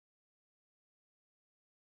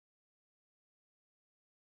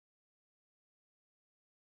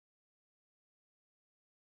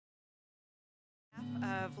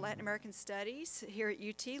of Latin American Studies here at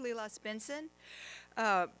UT, LLILAS Benson.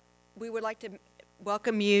 We would like to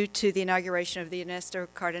welcome you to the inauguration of the Ernesto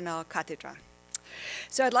Cardenal Cátedra.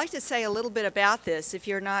 So I'd like to say a little bit about this. If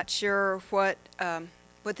you're not sure what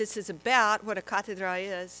this is about, what a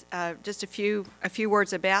cátedra is, just a few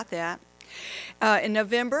words about that. In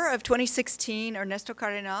November of 2016, Ernesto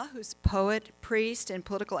Cardenal, who's poet, priest, and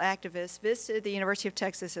political activist, visited the University of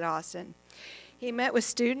Texas at Austin. He met with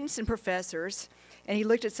students and professors, and he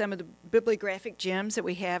looked at some of the bibliographic gems that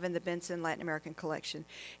we have in the Benson Latin American collection.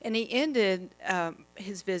 And he ended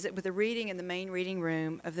his visit with a reading in the main reading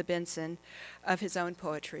room of the Benson of his own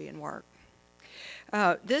poetry and work.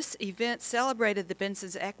 This event celebrated the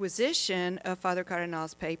Benson's acquisition of Father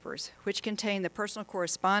Cardenal's papers, which contain the personal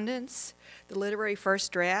correspondence, the literary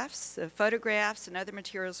first drafts, the photographs, and other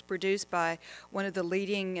materials produced by one of the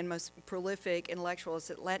leading and most prolific intellectuals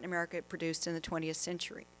that Latin America produced in the 20th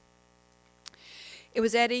century. It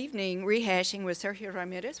was that evening, rehashing with Sergio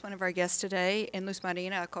Ramírez, one of our guests today, and Luz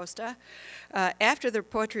Marina Acosta, after the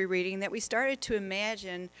poetry reading, that we started to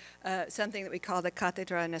imagine something that we call the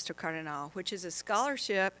Cátedra Ernesto Cardenal, which is a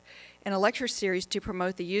scholarship and a lecture series to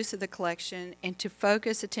promote the use of the collection and to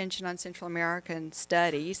focus attention on Central American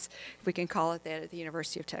studies, if we can call it that, at the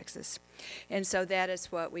University of Texas. And so that is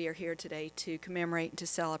what we are here today to commemorate and to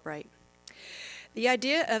celebrate. The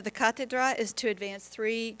idea of the Cátedra is to advance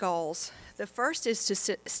three goals. The first is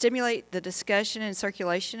to stimulate the discussion and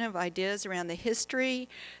circulation of ideas around the history,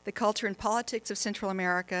 the culture, and politics of Central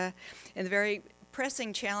America, and the very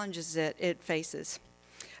pressing challenges that it faces.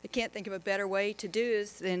 I can't think of a better way to do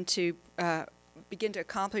this than to begin to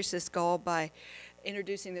accomplish this goal by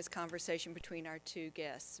introducing this conversation between our two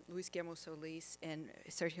guests, Luis Guillermo Solís and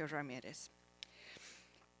Sergio Ramírez.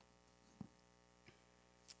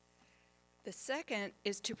 The second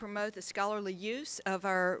is to promote the scholarly use of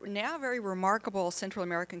our now very remarkable Central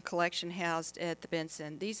American collection housed at the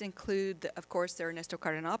Benson. These include, of course, the Ernesto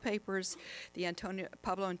Cardenal papers, the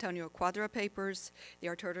Pablo Antonio Cuadra papers, the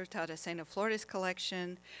Arturo Taracena Flores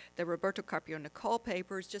collection, the Roberto Carpio Nicole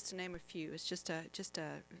papers, just to name a few. It's just a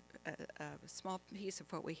small piece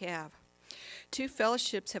of what we have. 2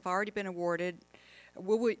 fellowships have already been awarded.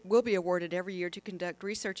 Will be awarded every year to conduct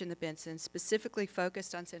research in the Benson, specifically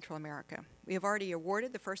focused on Central America. We have already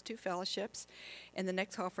awarded the first 2 fellowships, and the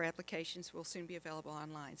next call for applications will soon be available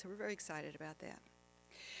online. So we're very excited about that.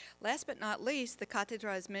 Last but not least, the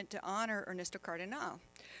Cátedra is meant to honor Ernesto Cardenal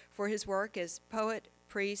for his work as poet,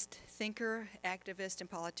 priest, thinker, activist, and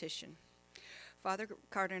politician. Father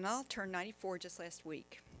Cardenal turned 94 just last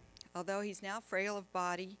week. Although he's now frail of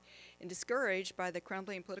body and discouraged by the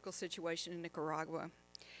crumbling political situation in Nicaragua,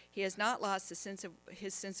 he has not lost his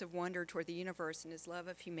sense of wonder toward the universe and his love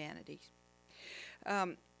of humanity.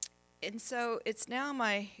 And so it's now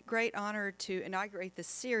my great honor to inaugurate this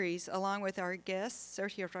series along with our guest,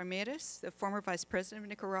 Sergio Ramírez, the former Vice President of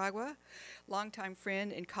Nicaragua, longtime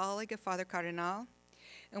friend and colleague of Father Cardenal,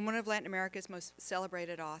 and one of Latin America's most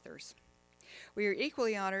celebrated authors. We are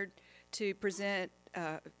equally honored to present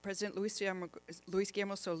President Luis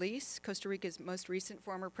Guillermo Solís, Costa Rica's most recent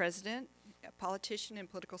former president, a politician and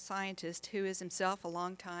political scientist who is himself a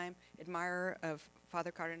longtime admirer of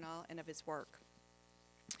Father Cardenal and of his work.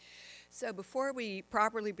 So before we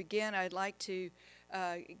properly begin, I'd like to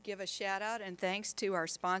give a shout out and thanks to our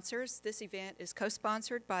sponsors. This event is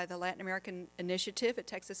co-sponsored by the Latin American Initiative at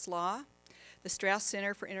Texas Law, the Strauss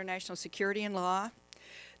Center for International Security and Law,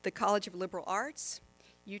 the College of Liberal Arts,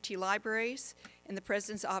 UT Libraries, and the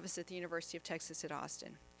President's Office at the University of Texas at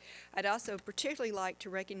Austin. I'd also particularly like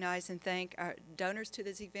to recognize and thank our donors to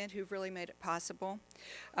this event who've really made it possible.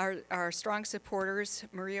 Our strong supporters,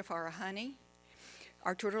 Maria Farahani,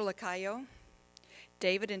 Arturo Lacayo,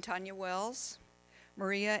 David and Tanya Wells,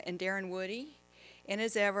 Maria and Darren Woody, and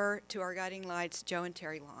as ever, to our guiding lights, Joe and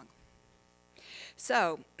Terry Long.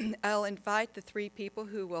 So I'll invite the 3 people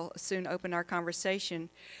who will soon open our conversation.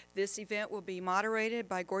 This event will be moderated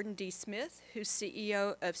by Gordon Dee Smith, who's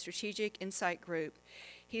CEO of Strategic Insight Group.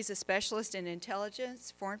 He's a specialist in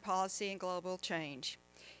intelligence, foreign policy, and global change.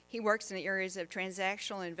 He works in the areas of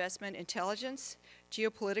transactional investment intelligence,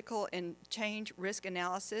 geopolitical and change risk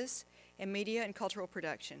analysis, and media and cultural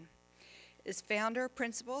production. Is founder,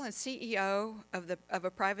 principal, and CEO of a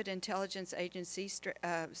private intelligence agency,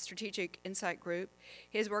 Strategic Insight Group.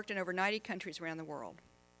 He has worked in over 90 countries around the world.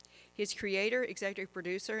 He is creator, executive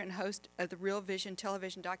producer, and host of the Real Vision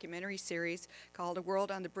television documentary series called A World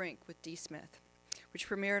on the Brink with Dee Smith, which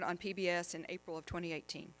premiered on PBS in April of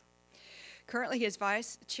 2018. Currently, he is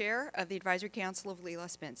vice chair of the Advisory Council of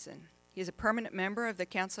LLILAS Benson. He is a permanent member of the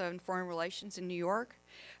Council on Foreign Relations in New York,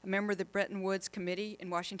 a member of the Bretton Woods Committee in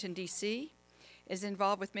Washington, D.C., Is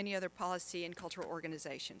involved with many other policy and cultural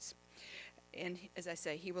organizations. And as I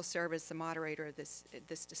say, he will serve as the moderator of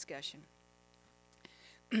this discussion.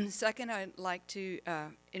 Second, I'd like to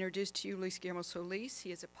introduce to you Luis Guillermo Solís.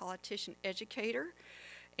 He is a politician, educator,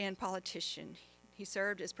 and politician. He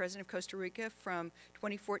served as president of Costa Rica from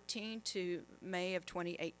 2014 to May of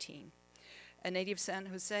 2018. A native of San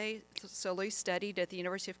Jose, Solís studied at the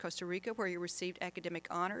University of Costa Rica, where he received academic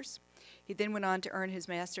honors. He then went on to earn his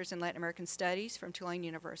master's in Latin American Studies from Tulane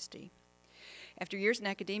University. After years in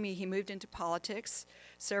academia, he moved into politics,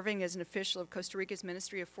 serving as an official of Costa Rica's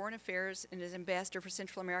Ministry of Foreign Affairs and as ambassador for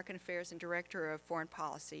Central American Affairs and director of foreign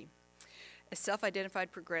policy. A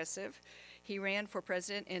self-identified progressive, he ran for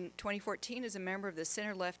president in 2014 as a member of the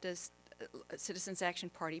center-leftist Citizens Action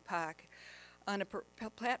Party, PAC, on a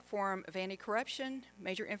platform of anti-corruption,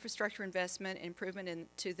 major infrastructure investment, and improvement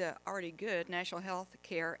into the already good national health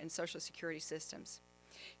care and social security systems.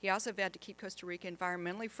 He also vowed to keep Costa Rica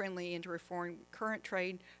environmentally friendly and to reform current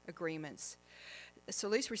trade agreements.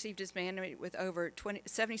 Solís received his mandate with over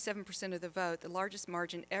 77% of the vote, the largest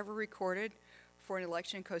margin ever recorded for an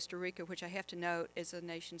election in Costa Rica, which I have to note is the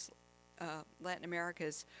nation's Latin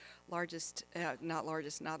America's largest, not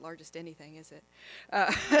largest anything, is it?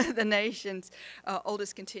 The nation's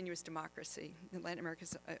oldest continuous democracy, Latin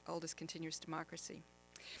America's oldest continuous democracy.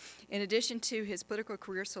 In addition to his political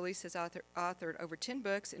career, Solís has authored over 10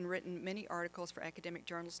 books and written many articles for academic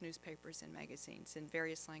journals, newspapers, and magazines in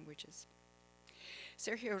various languages.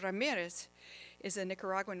 Sergio Ramírez is a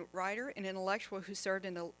Nicaraguan writer and intellectual who served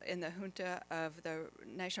in the junta of the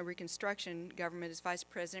National Reconstruction Government as vice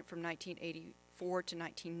president from 1984 to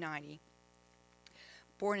 1990.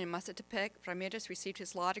 Born in Mazatepec, Ramírez received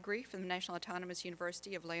his law degree from the National Autonomous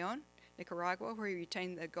University of León, Nicaragua, where he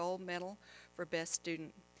retained the gold medal for best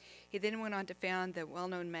student. He then went on to found the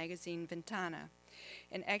well-known magazine Ventana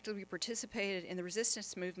and actively participated in the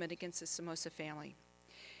resistance movement against the Somoza family.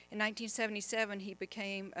 In 1977, he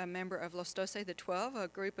became a member of Los Doce de 12, a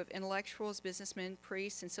group of intellectuals, businessmen,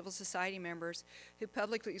 priests, and civil society members who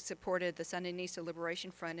publicly supported the Sandinista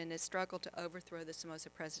Liberation Front in his struggle to overthrow the Somoza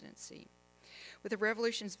presidency. With the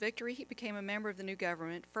revolution's victory, he became a member of the new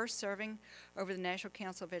government, first serving over the National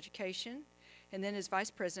Council of Education, and then as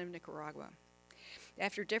vice president of Nicaragua.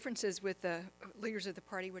 After differences with the leaders of the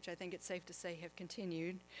party, which I think it's safe to say have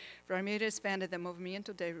continued, Ramírez founded the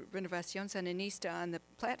Movimiento de Renovación Sandinista on the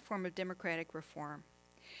platform of democratic reform.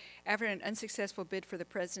 After an unsuccessful bid for the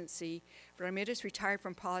presidency, Ramírez retired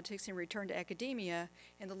from politics and returned to academia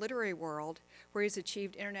in the literary world, where he's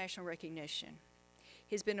achieved international recognition.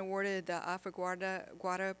 He's been awarded the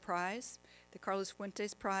Guada Prize, the Carlos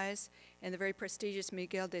Fuentes Prize, and the very prestigious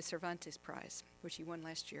Miguel de Cervantes Prize, which he won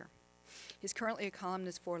last year. He's currently a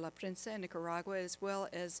columnist for La Prensa in Nicaragua, as well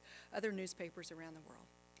as other newspapers around the world.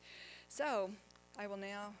 So I will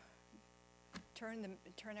now turn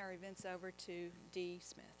our events over to Dee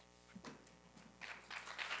Smith.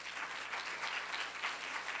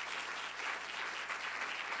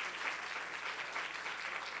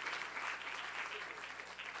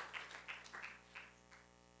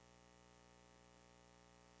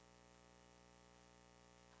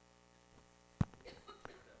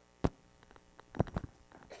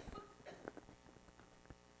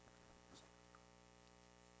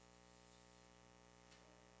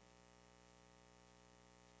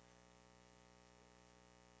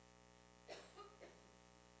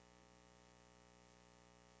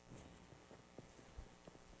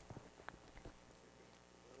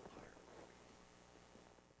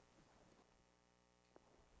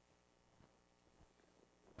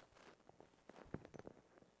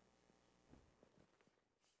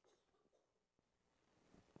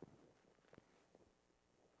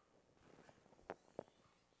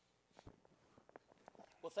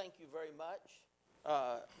 Well, thank you very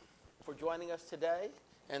much for joining us today,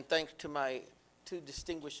 and thanks to my two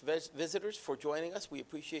distinguished visitors for joining us. We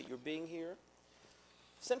appreciate your being here.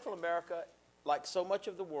 Central America, like so much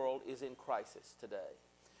of the world, is in crisis today.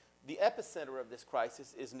 The epicenter of this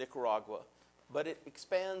crisis is Nicaragua, but it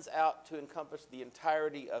expands out to encompass the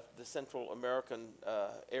entirety of the Central American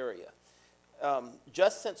area.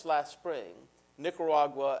 Just since last spring,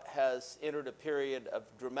 Nicaragua has entered a period of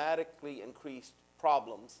dramatically increased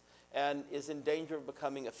problems and is in danger of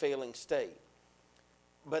becoming a failing state.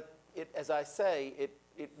 But as I say,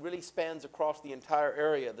 it really spans across the entire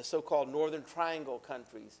area. The so-called Northern Triangle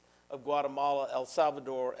countries of Guatemala, El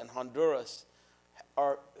Salvador, and Honduras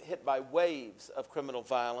are hit by waves of criminal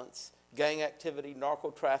violence, gang activity,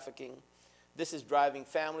 narco-trafficking. This is driving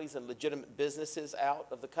families and legitimate businesses out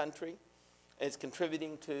of the country. It's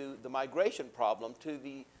contributing to the migration problem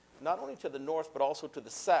not only to the north, but also to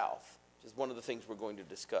the south, which is one of the things we're going to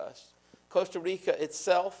discuss. Costa Rica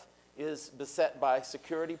itself is beset by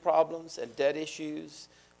security problems and debt issues,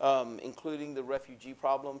 including the refugee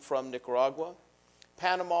problem from Nicaragua.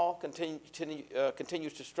 Panama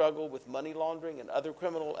continues to struggle with money laundering and other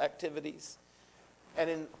criminal activities.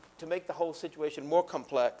 And to make the whole situation more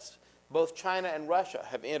complex, both China and Russia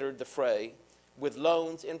have entered the fray with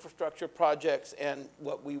loans, infrastructure projects, and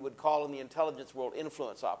what we would call in the intelligence world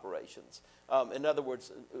influence operations. In other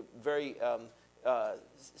words, very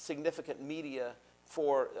significant media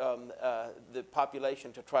for the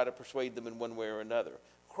population to try to persuade them in one way or another.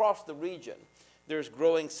 Across the region, there's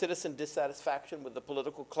growing citizen dissatisfaction with the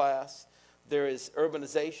political class. There is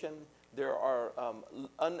urbanization. There are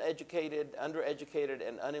uneducated, undereducated,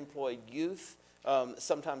 and unemployed youth.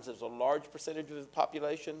 Sometimes there's a large percentage of the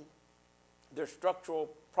population. There's structural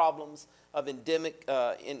problems of endemic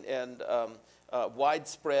and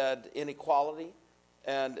widespread inequality,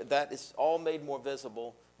 and that is all made more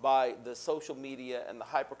visible by the social media and the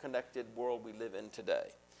hyper-connected world we live in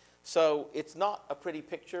today. So it's not a pretty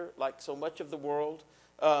picture like so much of the world,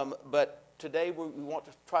 but today we want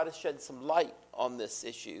to try to shed some light on this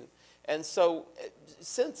issue. And so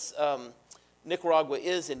since Nicaragua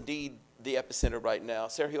is indeed the epicenter right now,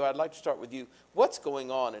 Sergio, I'd like to start with you. What's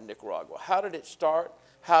going on in Nicaragua? How did it start?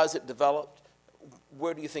 How has it developed?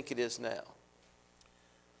 Where do you think it is now?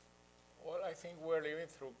 Well, I think we're living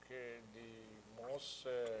through the most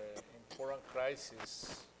important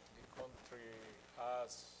crisis the country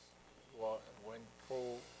has went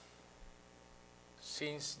through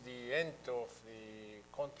since the end of the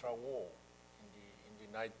Contra War in the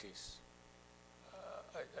 90s.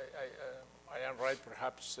 I am right,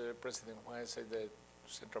 perhaps President Juan said that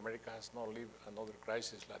Central America has not lived another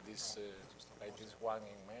crisis like this one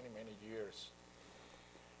in many, many years.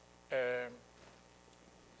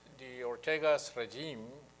 The Ortega's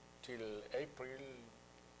regime till April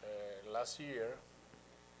last year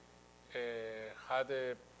had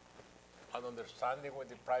an understanding with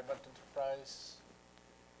the private enterprise,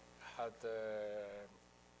 had the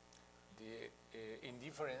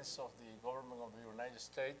indifference of the government of the United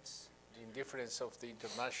States, the indifference of the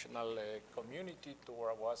international community to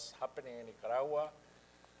what was happening in Nicaragua.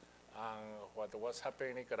 And what was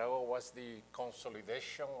happening in Nicaragua was the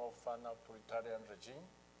consolidation of an authoritarian regime.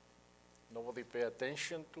 Nobody paid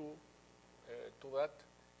attention to that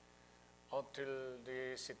until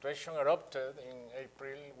the situation erupted in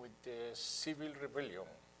April with the civil rebellion,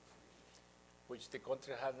 which the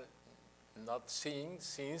country had not seen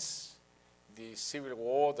since the civil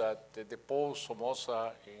war that deposed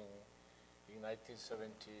Somoza in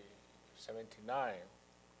 1979.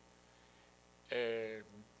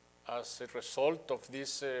 As a result of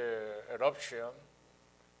this eruption,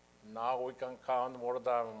 now we can count more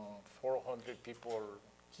than 400 people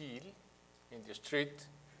killed in the street,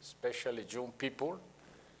 especially young people.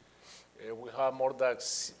 We have more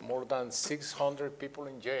than 600 people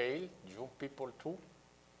in jail, young people too.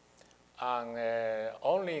 And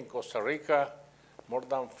only in Costa Rica, more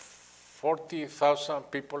than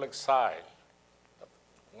 40,000 people exiled,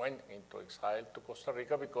 went into exile to Costa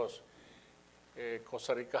Rica because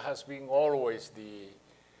Costa Rica has been always the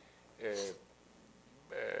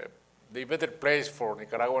better place for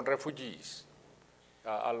Nicaraguan refugees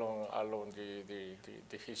along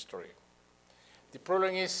the history. The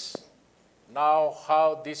problem is now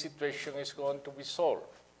how this situation is going to be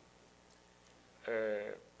solved.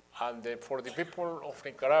 And for the people of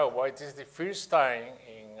Nicaragua, it is the first time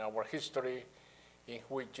in our history in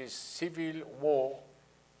which a civil war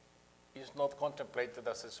is not contemplated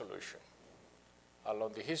as a solution.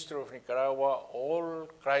 Along the history of Nicaragua, all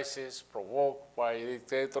crises provoked by a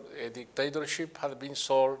dictatorship have been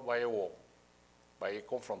solved by a war, by a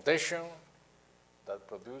confrontation that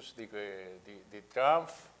produced the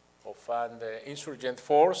triumph of an insurgent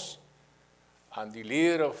force, and the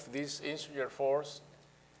leader of this insurgent force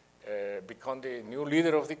become the new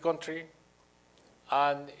leader of the country,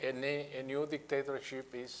 and a new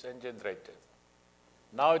dictatorship is engendered.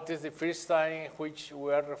 Now it is the first time in which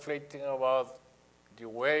we are reflecting about the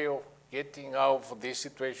way of getting out of this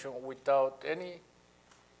situation without any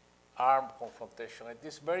armed confrontation. It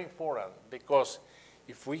is very important because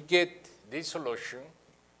if we get this solution,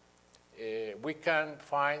 we can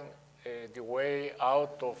find the way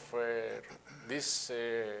out of this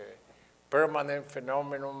permanent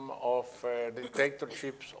phenomenon of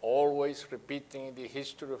dictatorships always repeating the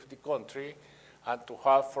history of the country, and to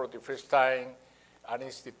have for the first time an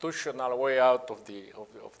institutional way out of the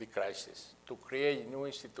crisis, to create new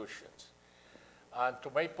institutions, and to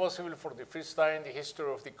make possible for the first time in the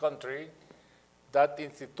history of the country that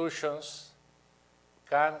institutions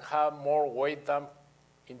can have more weight than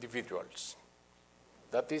individuals.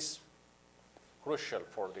 That is crucial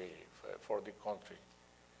for the country.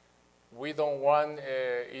 We don't want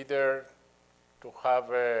either to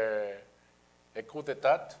have a coup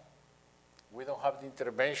d'etat. We don't have the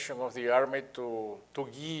intervention of the army to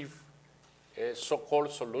give a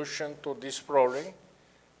so-called solution to this problem.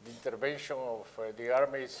 The intervention of the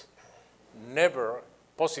army is never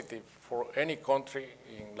positive for any country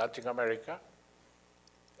in Latin America.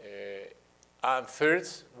 And third,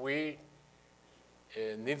 we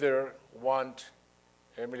neither want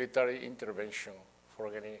a military intervention for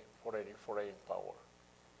any foreign power.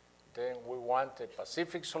 Then we want a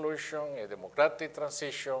pacific solution, a democratic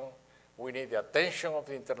transition. We need the attention of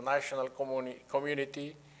the international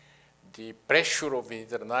community, the pressure of the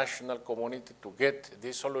international community to get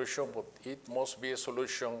this solution, but it must be a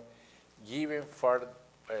solution given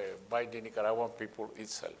by the Nicaraguan people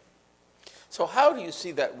itself. So how do you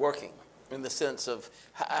see that working in the sense of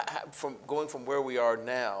going from where we are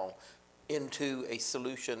now into a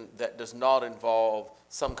solution that does not involve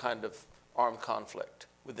some kind of armed conflict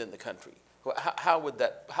within the country? How could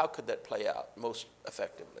that play out most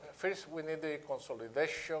effectively? First, we need the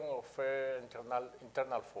consolidation of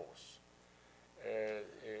internal force.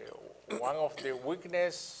 One of the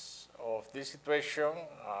weaknesses of this situation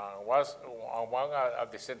was, one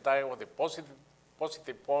at the same time, was the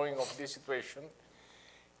positive point of this situation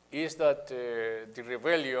is that the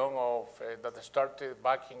rebellion that started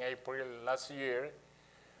back in April last year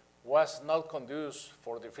was not conducive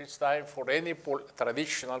for the first time for any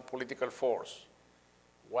traditional political force.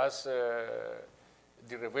 Was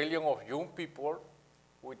the rebellion of young people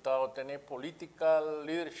without any political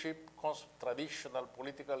leadership, traditional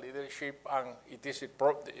political leadership, and it is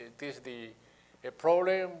a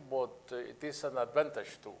problem, but it is an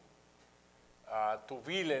advantage too, to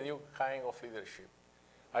build a new kind of leadership.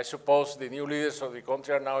 I suppose the new leaders of the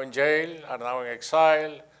country are now in jail, are now in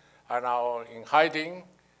exile, are now in hiding,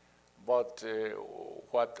 but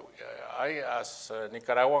what I, as a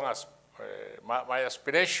Nicaraguan, my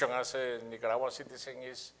aspiration as a Nicaraguan citizen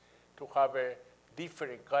is to have a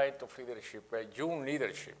different kind of leadership, a young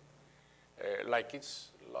leadership, like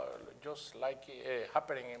it's just like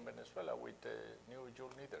happening in Venezuela with the new young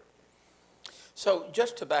leader. So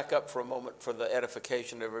just to back up for a moment for the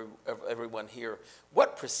edification of everyone here,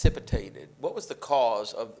 what was the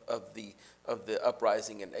cause of the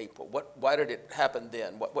uprising in April? Why did it happen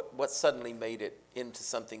then? What suddenly made it into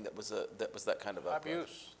something that was that kind of uprising?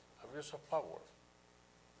 Abuse of power.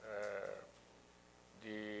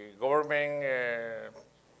 The government,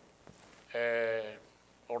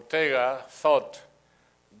 Ortega, thought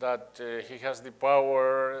that he has the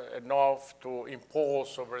power enough to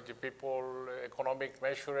impose over the people economic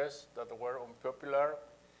measures that were unpopular,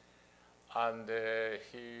 and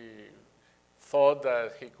he thought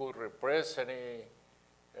that he could repress any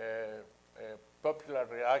popular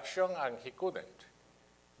reaction, and he couldn't,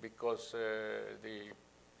 because the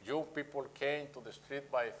young people came to the street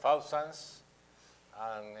by thousands,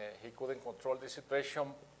 and he couldn't control the situation,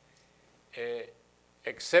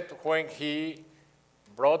 except when he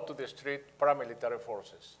brought to the street paramilitary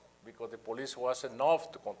forces, because the police was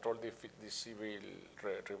enough to control the civil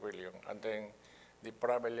rebellion. And then the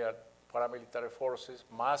paramilitary forces,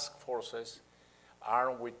 masked forces,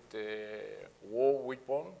 armed with war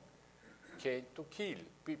weapon, came to kill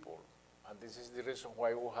people. And this is the reason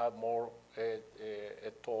why we have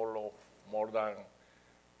a total of more than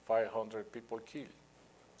 500 people killed.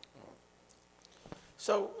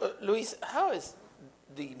 So, Luis, how is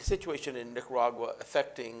the situation in Nicaragua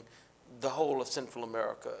affecting the whole of Central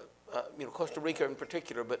America? Costa Rica in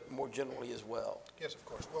particular, but more generally as well. Yes, of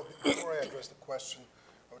course. Well, before I address the question,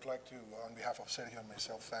 I would like to, on behalf of Sergio and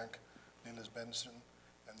myself, thank LLILAS Benson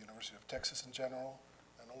and the University of Texas in general,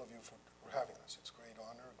 and all of you for having us. It's a great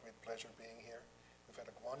honor, a great pleasure being here. We've had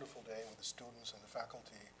a wonderful day with the students and the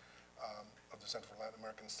faculty of the Center for Latin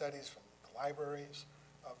American Studies from the libraries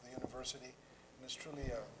of the university. And it's truly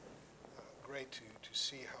great to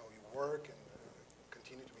see how you work and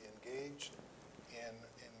continue to be engaged in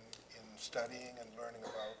studying and learning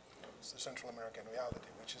about the Central American reality,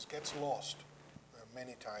 which gets lost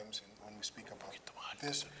many times when we speak about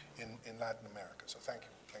this in Latin America. So thank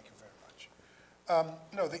you very much.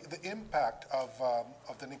 The impact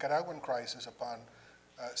of the Nicaraguan crisis upon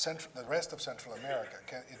the rest of Central America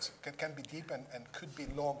can be deep and could be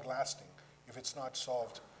long-lasting if it's not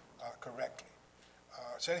solved correctly.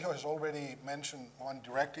 Sergio has already mentioned one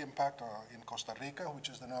direct impact in Costa Rica, which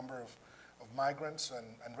is the number of migrants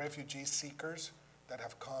and refugee seekers that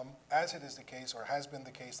have come, as it is the case or has been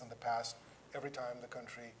the case in the past, every time the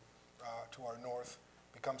country to our north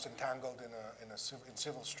becomes entangled in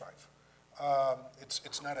civil strife.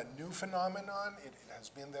 It's not a new phenomenon. It has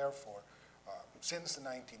been there for since the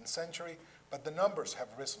 19th century, but the numbers have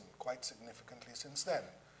risen quite significantly since then.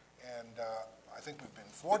 And I think we've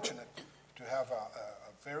been fortunate to have a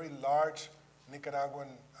very large Nicaraguan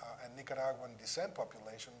and Nicaraguan descent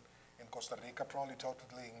population in Costa Rica, probably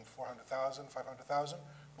totaling 400,000, 500,000,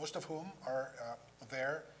 most of whom are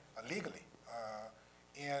there legally.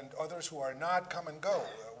 And others who are not come and go.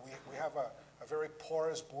 We have a very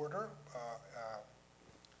porous border. I'm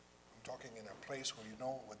talking in a place where you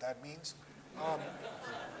know what that means.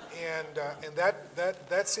 And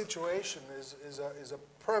that situation is a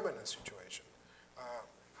permanent situation.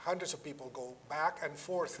 Hundreds of people go back and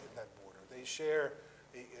forth in that border. They share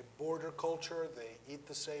a border culture. They eat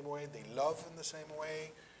the same way. They love in the same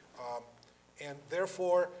way. And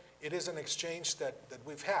therefore, it is an exchange that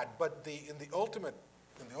we've had. But in the ultimate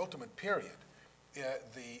period,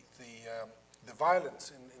 the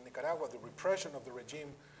violence in Nicaragua, the repression of the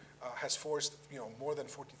regime, has forced more than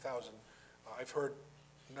 40,000. I've heard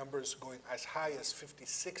numbers going as high as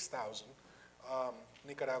 56,000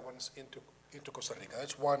 Nicaraguans into Costa Rica.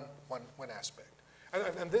 That's one aspect.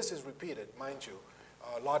 And this is repeated, mind you.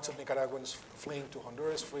 Lots of Nicaraguans fleeing to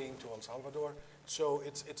Honduras, fleeing to El Salvador. So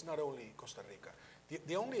it's not only Costa Rica.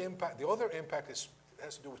 The other impact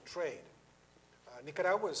has to do with trade.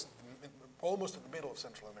 Nicaragua is almost in the middle of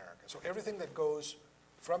Central America. So everything that goes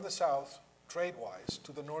from the south, trade-wise,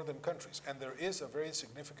 to the northern countries, and there is a very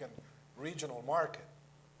significant regional market,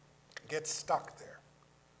 gets stuck there.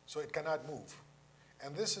 So it cannot move.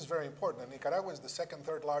 And this is very important. And Nicaragua is the second,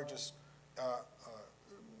 third largest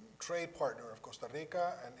trade partner of Costa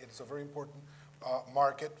Rica, and it's a very important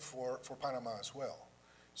market for Panama as well.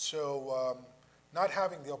 So not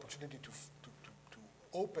having the opportunity to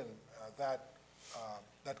open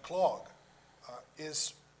that clog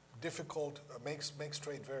is difficult, makes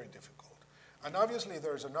trade very difficult. And obviously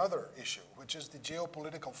there's another issue, which is the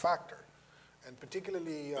geopolitical factor, and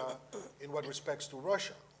particularly in what respects to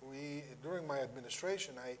Russia. During my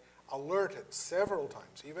administration, I alerted several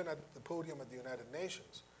times, even at the podium at the United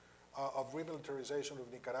Nations, of remilitarization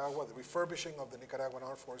of Nicaragua, the refurbishing of the Nicaraguan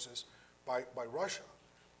armed forces by Russia.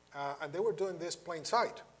 And they were doing this plain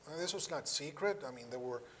sight. This was not secret. I mean, there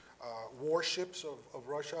were warships of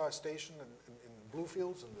Russia stationed in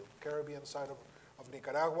Bluefields in the Caribbean side of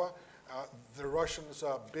Nicaragua. The Russians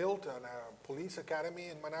built a police academy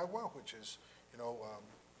in Managua, which is,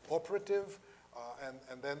 operative,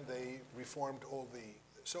 and then they reformed all the.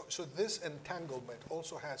 So this entanglement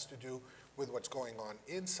also has to do with what's going on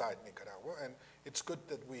inside Nicaragua, and it's good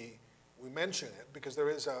that we mention it because there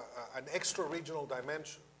is an extra-regional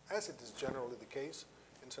dimension, as it is generally the case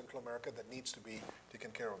in Central America, that needs to be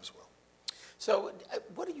taken care of as well. So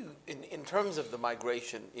what do you, in terms of the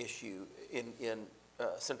migration issue in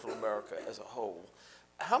Central America as a whole,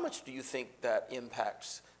 how much do you think that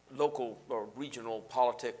impacts local or regional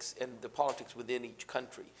politics and the politics within each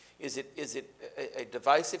country? Is it a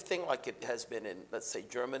divisive thing like it has been in, let's say,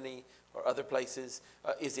 Germany or other places?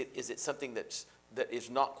 Is it something that is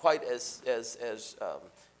not quite as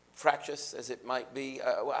fractious as it might be?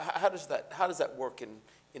 How does that work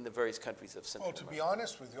in the various countries of Central America? Well, to be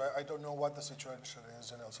honest with you, I don't know what the situation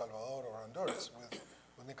is in El Salvador or Honduras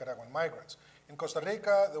with Nicaraguan migrants. In Costa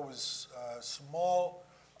Rica, there was a small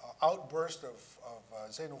outburst of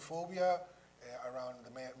xenophobia around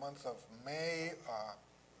the month of May,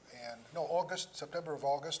 September of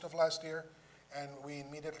August of last year, and we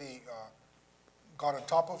immediately got on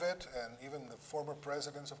top of it, and even the former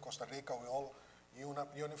presidents of Costa Rica, we all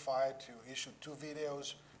unified to issue 2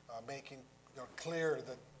 videos making clear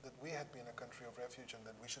that we had been a country of refuge and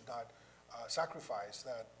that we should not sacrifice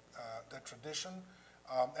that tradition,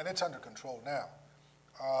 and it's under control now.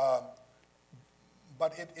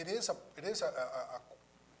 But it is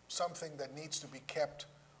something that needs to be kept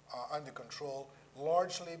under control,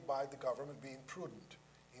 largely by the government being prudent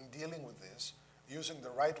in dealing with this, using the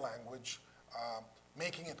right language,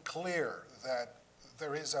 making it clear that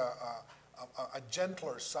there is a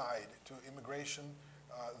gentler side to immigration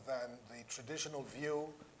than the traditional view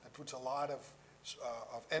that puts a lot of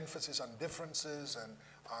emphasis on differences and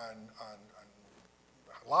on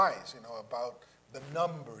lies, about the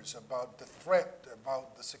numbers, about the threat,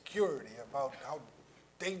 about the security, about how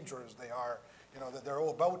dangerous they are, that they're all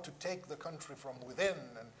about to take the country from within.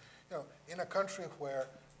 And, in a country where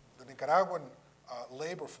the Nicaraguan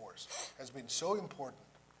labor force has been so important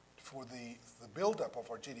for the buildup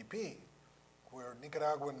of our GDP, where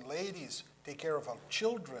Nicaraguan ladies take care of our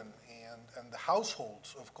children and the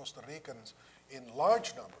households of Costa Ricans in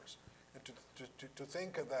large numbers, and to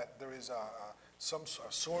think that there is some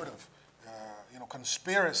sort of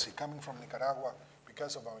conspiracy coming from Nicaragua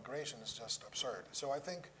because of migration is just absurd. So I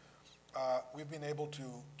think we've been able to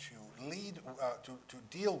lead, to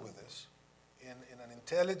deal with this in an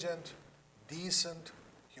intelligent, decent,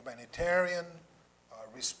 humanitarian,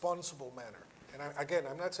 responsible manner. And again,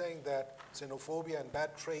 I'm not saying that xenophobia and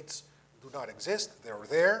bad traits do not exist. They're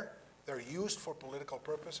there. They're used for political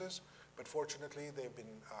purposes, but fortunately, they've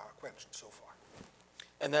been quenched so far.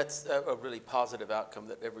 And that's a really positive outcome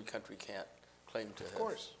that every country can't claim to have. Of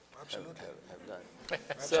course, absolutely. Have done.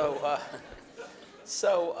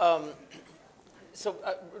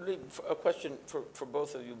 Really a question for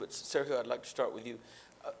both of you, but Sergio, I'd like to start with you.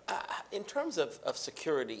 In terms of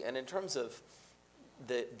security and in terms of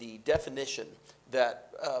the definition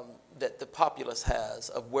that the populace has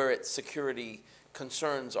of where its security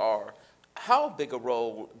concerns are, how big a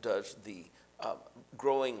role does the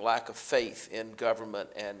growing lack of faith in government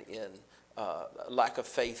and in lack of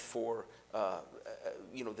faith for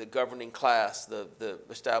the governing class, the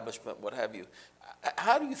establishment, what have you,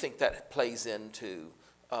 how do you think that plays into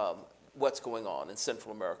what's going on in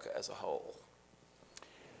Central America as a whole?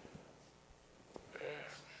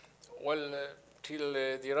 Well, till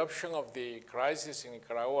the eruption of the crisis in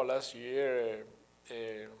Nicaragua last year,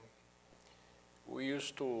 we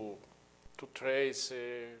used to trace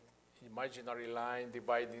imaginary line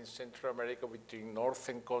dividing Central America between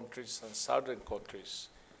northern countries and southern countries.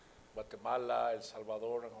 Guatemala, El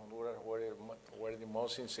Salvador, and Honduras were the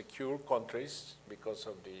most insecure countries because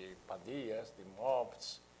of the pandillas, the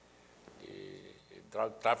mobs, the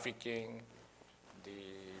drug trafficking, the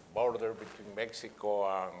border between Mexico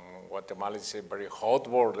and Guatemala is a very hot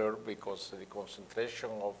border because of the concentration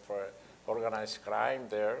of organized crime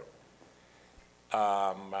there.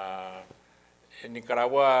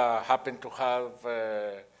 Nicaragua happened to have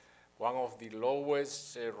one of the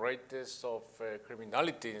lowest rates of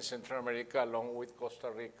criminality in Central America, along with Costa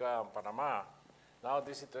Rica and Panama. Now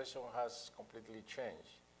this situation has completely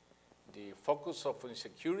changed. The focus of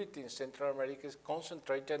insecurity in Central America is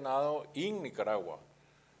concentrated now in Nicaragua,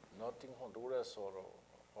 not in Honduras or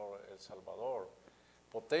El Salvador.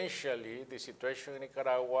 Potentially, the situation in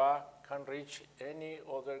Nicaragua can reach any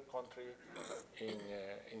other country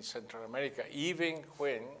in Central America, even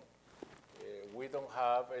when we don't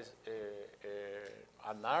have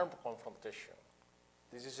an armed confrontation.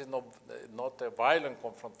 This is not a violent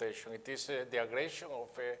confrontation. It is the aggression of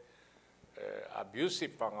an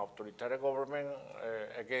abusive and authoritarian government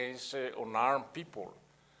against unarmed people.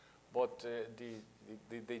 But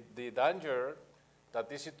the danger that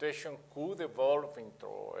this situation could evolve into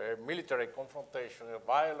a military confrontation, a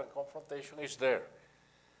violent confrontation is there.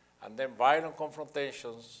 And then violent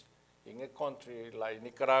confrontations in a country like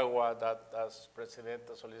Nicaragua that, as President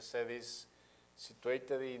Solís said, is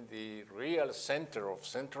situated in the real center of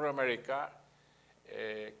Central America,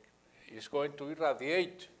 is going to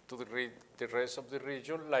irradiate to the rest of the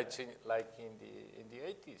region like in the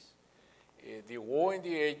 80s. The war in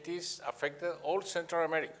the 80s affected all Central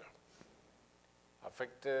America,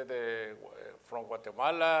 affected from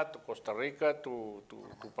Guatemala to Costa Rica to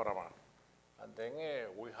Panama. And then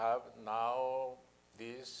we have now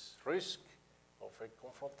this risk of a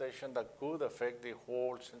confrontation that could affect the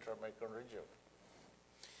whole Central American region.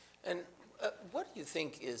 And what do you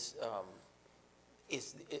think is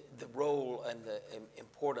the role and the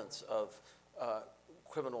importance of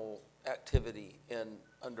criminal activity in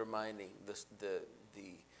undermining the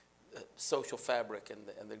social fabric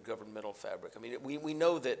and the governmental fabric? I mean, we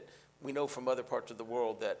know from other parts of the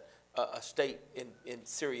world that a state in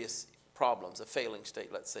serious problems, a failing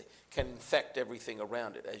state, let's say, can infect everything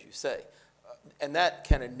around it, as you say. And that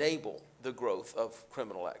can enable the growth of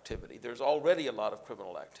criminal activity. There's already a lot of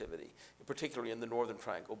criminal activity, particularly in the Northern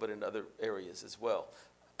Triangle, but in other areas as well.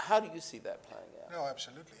 How do you see that playing out? No,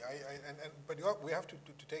 absolutely. But we have to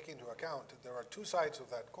take into account that there are two sides of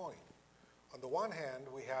that coin. On the one hand,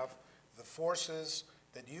 we have the forces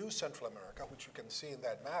that use Central America, which you can see in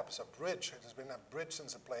that map as a bridge. It has been a bridge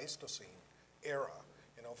since the Pleistocene era,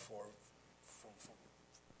 for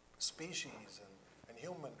species and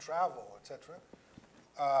human travel, etc.,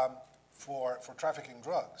 for trafficking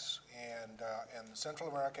drugs. And Central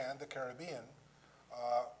America and the Caribbean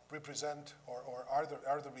represent or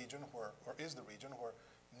are the region where, or is the region where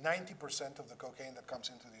 90% of the cocaine that comes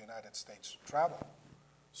into the United States travel.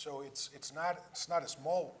 So it's not a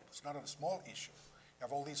small issue. You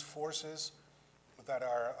have all these forces that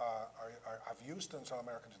have used in South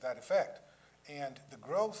America to that effect, and the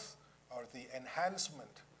growth or the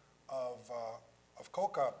enhancement of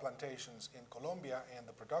coca plantations in Colombia and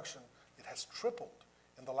the production, it has tripled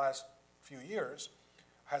in the last few years,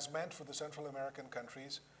 has meant for the Central American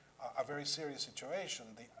countries a very serious situation.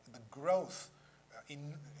 The growth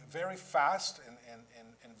in very fast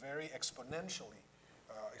and very exponential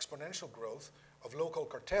growth of local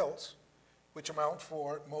cartels, which amount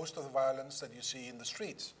for most of the violence that you see in the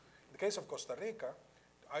streets. In the case of Costa Rica,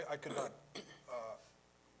 I could not,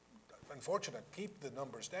 unfortunately, keep the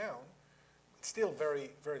numbers down. It's still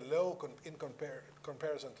very, very low in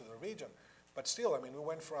comparison to the region. But still, I mean, we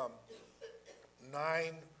went from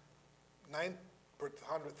 9 per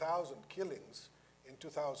 100,000 killings in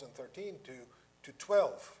 2013 to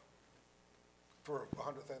 12 per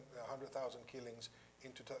 100,000 killings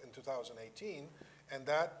in 2018. And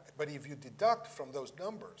but if you deduct from those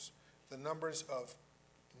numbers the numbers of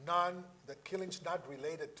killings not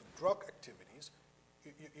related to drug activities,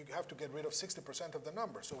 you have to get rid of 60% of the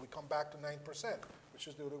number. So we come back to 9%, which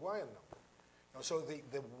is the Uruguayan number. Now, so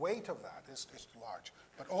the weight of that is large,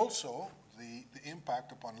 but also the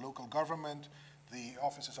impact upon local government, the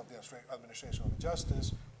offices of the Administration of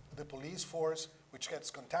Justice, the police force, which gets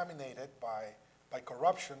contaminated by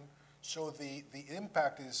corruption. So the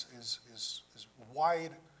impact is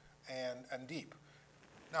wide and deep.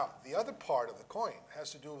 Now, the other part of the coin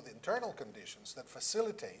has to do with internal conditions that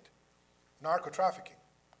facilitate narco-trafficking.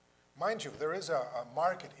 Mind you, there is a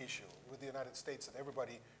market issue with the United States that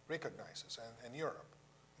everybody recognizes, and Europe.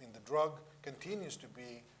 I mean, the drug continues to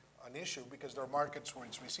be an issue because there are markets where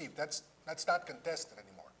it's received. That's not contested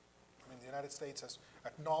anymore. I mean, the United States has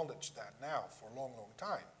acknowledged that now for a long, long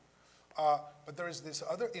time. But there is this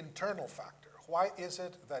other internal factor. Why is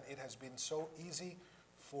it that it has been so easy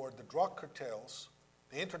for the drug cartels,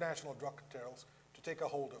 the international drug cartels, to take a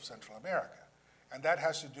hold of Central America? And that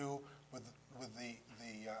has to do with the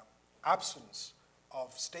absence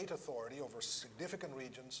of state authority over significant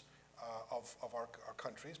regions of our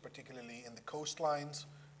countries, particularly in the coastlines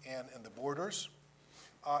and in the borders.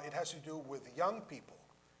 It has to do with young people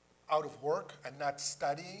out of work and not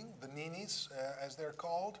studying, the ninis, as they're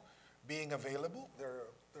called, being available. They're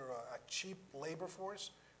a cheap labor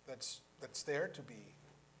force that's there to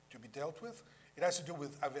be dealt with. It has to do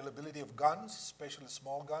with availability of guns, especially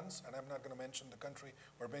small guns, and I'm not going to mention the country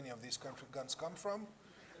where many of these guns come from,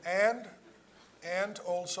 and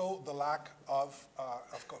also the lack of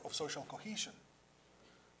social cohesion.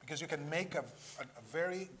 Because you can make a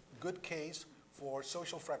very good case for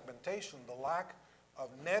social fragmentation, the lack of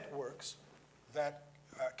networks that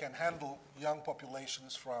can handle young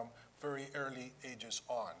populations from very early ages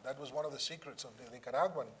on. That was one of the secrets of the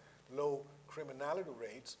Nicaraguan low criminality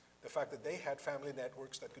rates, the fact that they had family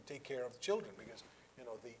networks that could take care of the children, because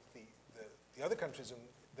the other countries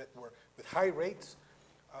that were with high rates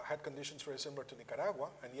had conditions very similar to Nicaragua,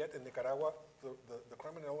 and yet in Nicaragua the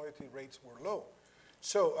criminality rates were low.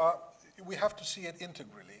 So we have to see it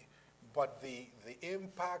integrally, but the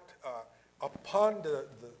impact upon the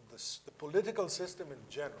political system in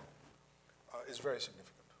general is very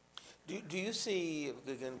significant. Do you see,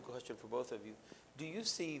 again, question for both of you, do you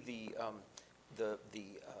see the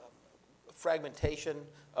fragmentation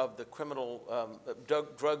of the criminal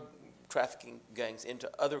drug trafficking gangs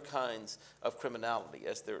into other kinds of criminality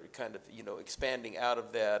as they're kind of expanding out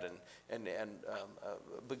of that and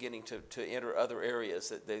beginning to enter other areas,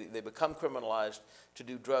 that they become criminalized to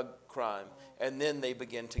do drug crime, and then they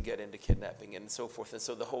begin to get into kidnapping and so forth, and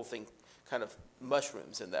so the whole thing kind of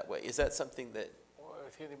mushrooms in that way? Is that something that? Well, I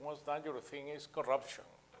think the most dangerous thing is corruption,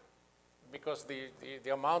 because the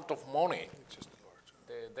amount of money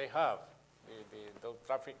they have, the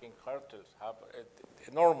trafficking cartels have an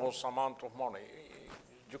enormous amount of money.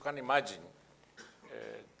 You can imagine,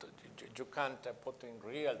 you can't put in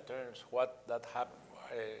real terms what that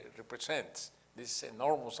represents, this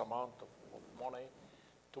enormous amount of money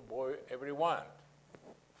to buy everyone,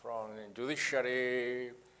 from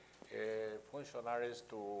judiciary, functionaries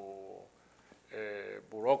to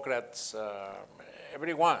bureaucrats,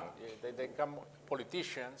 everyone. They become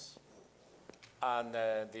politicians, and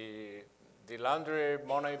the laundry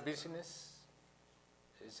money business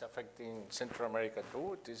is affecting Central America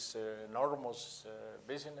too. It is an enormous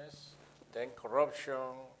business. Then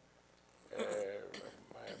corruption,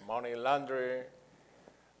 money laundering,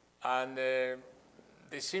 and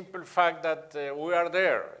the simple fact that we are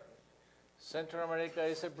there. Central America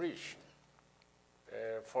is a bridge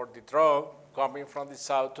for the drug coming from the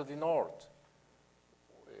south to the north.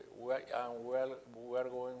 We are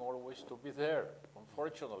going always to be there,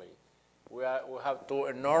 unfortunately. We have two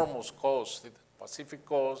enormous coasts, the Pacific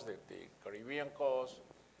coast, the Caribbean coast.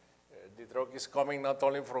 The drug is coming not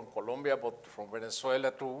only from Colombia, but from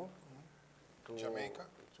Venezuela too. Jamaica.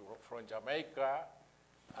 From Jamaica.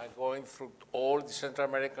 and going through all the Central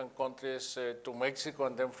American countries to Mexico,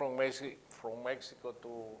 and then from Mexico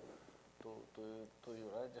to the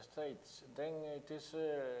United States, then it is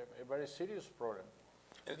a very serious problem.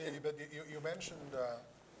 But you mentioned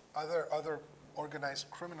other organized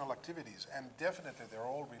criminal activities, and definitely they're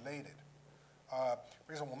all related.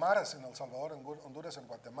 For example, maras in El Salvador, and Honduras, and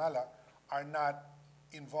Guatemala are not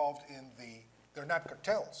involved in they're not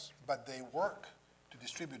cartels, but they work to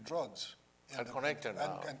distribute drugs. And connected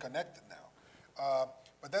now. And connected now.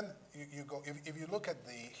 But then you go, if you look at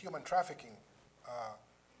the human trafficking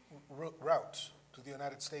routes to the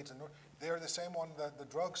United States, and they're the same one that the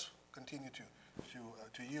drugs continue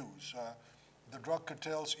to use. The drug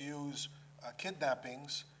cartels use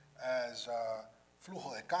kidnappings as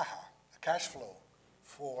flujo de caja, cash flow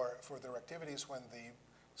for their activities when the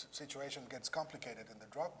situation gets complicated in the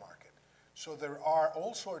drug market. So there are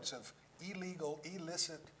all sorts of illegal,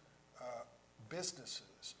 illicit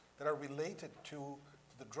businesses that are related to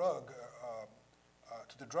the drug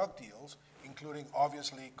deals, including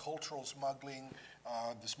obviously cultural smuggling,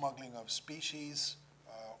 the smuggling of species,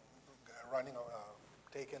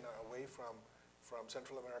 taken away from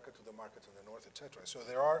Central America to the markets in the north, etc. So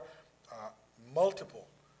there are multiple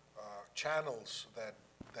channels that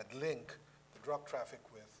link the drug traffic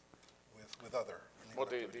with other illegal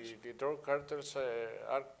activities. The drug cartels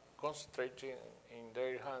are concentrating in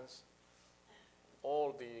their hands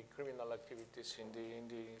all the criminal activities in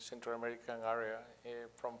the Central American area,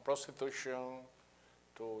 from prostitution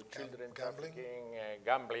to children trafficking,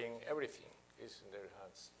 gambling, everything is in their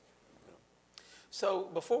hands. So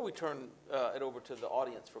before we turn it over to the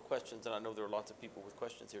audience for questions, and I know there are lots of people with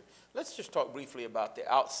questions here, let's just talk briefly about the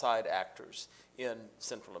outside actors in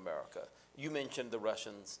Central America. You mentioned the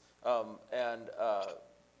Russians, and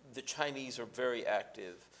the Chinese are very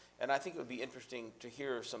active. And I think it would be interesting to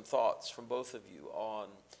hear some thoughts from both of you on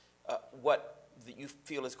what you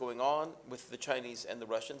feel is going on with the Chinese and the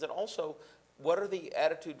Russians, and also what are the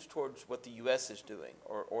attitudes towards what the U.S. is doing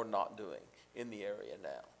or not doing in the area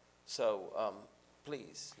now. So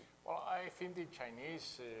please. Well, I think the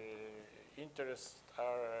Chinese interests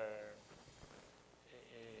are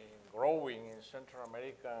growing in Central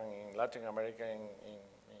America and in Latin America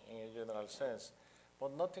in a general sense.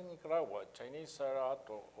 But not in Nicaragua. Chinese are out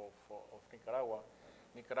of Nicaragua.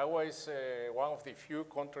 Nicaragua is one of the few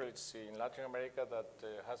countries in Latin America that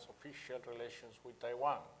has official relations with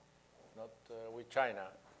Taiwan, not with China.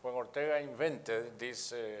 When Ortega invented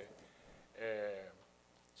this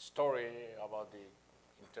story about the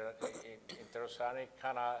interoceanic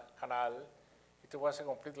canal, it was a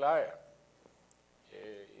complete liar.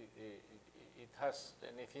 It has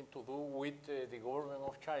anything to do with the government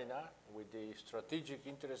of China, with the strategic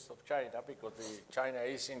interests of China, because China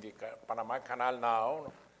is in the Panama Canal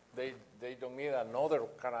now. They don't need another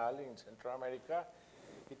canal in Central America.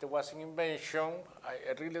 It was an invention.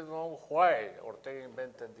 I really don't know why Ortega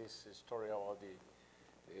invented this story about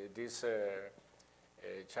this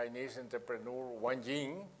Chinese entrepreneur Wang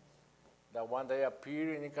Jing, that one day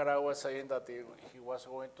appeared in Nicaragua saying that he was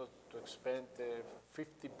going to spend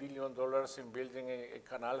 $50 billion in building a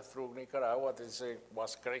canal through Nicaragua. This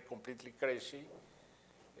was completely crazy.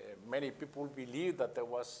 Many people believed that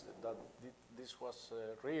this was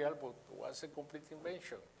real, but it was a complete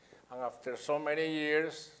invention. And after so many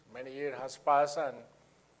years has passed, and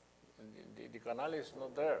the canal is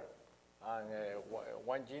not there. And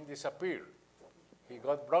Wang Jing disappeared. He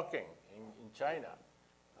got broken in China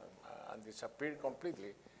and disappeared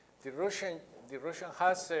completely. The Russian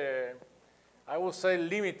has, I would say,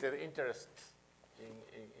 limited interest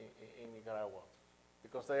in Nicaragua,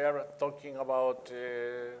 because they are talking about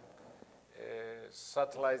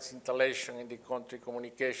satellites installation in the country,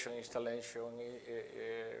 communication installation,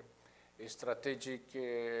 strategic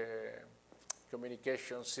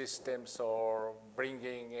communication systems, or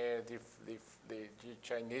bringing the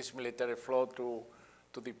Chinese military float to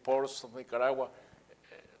the ports of Nicaragua.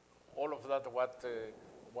 All of that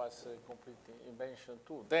was a complete invention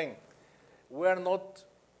too. Then, we are not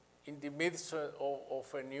in the midst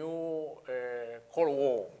of a new Cold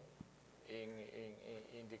War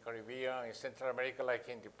in the Caribbean, in Central America, like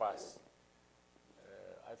in the past.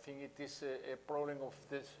 I think it is a problem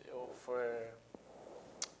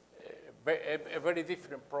a very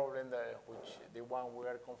different problem which the one we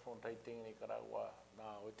are confronting in Nicaragua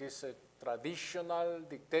now. It is a traditional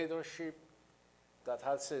dictatorship that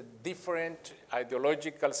has a different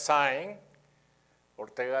ideological sign.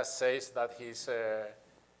 Ortega says that he's a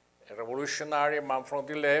revolutionary man from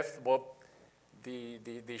the left, but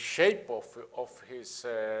the shape of his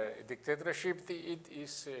dictatorship, it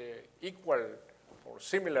is equal or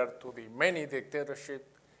similar to the many dictatorships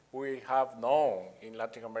we have known in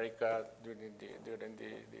Latin America during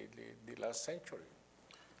the last century.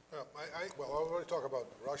 Well, well, I'll already talk about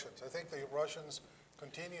the Russians. I think the Russians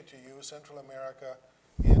continue to use Central America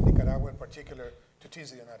and Nicaragua in particular to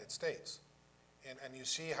tease the United States. And you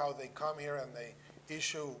see how they come here and they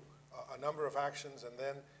issue a number of actions, and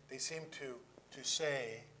then they seem to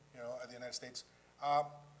say, at the United States,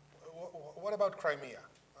 what about Crimea?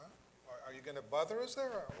 Huh? Are you going to bother us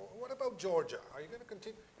there? What about Georgia? Are you going to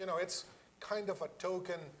continue? It's kind of a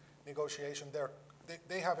token negotiation.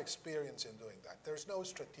 They have experience in doing that. There's no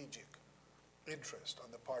strategic interest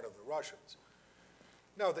on the part of the Russians.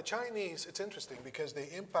 Now, the Chinese, it's interesting because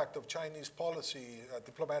the impact of Chinese policy,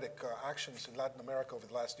 diplomatic actions in Latin America over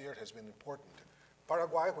the last year has been important.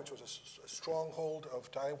 Paraguay, which was a stronghold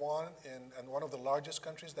of Taiwan and one of the largest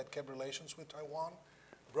countries that kept relations with Taiwan,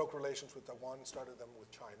 broke relations with Taiwan and started them with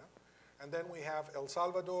China. And then we have El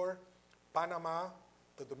Salvador, Panama,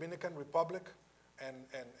 the Dominican Republic, and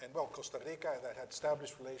well, Costa Rica that had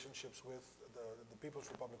established relationships with the People's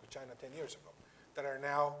Republic of China 10 years ago, that are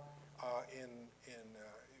now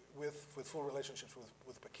with full relationships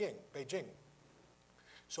with Beijing.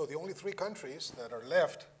 So the only 3 countries that are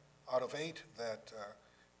left out of 8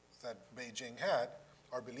 that Beijing had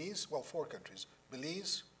are Belize, well, 4 countries,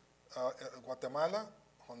 Belize, Guatemala,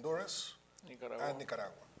 Honduras, and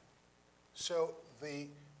Nicaragua. So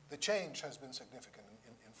the change has been significant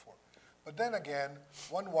in form. But then again,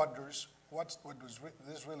 one wonders what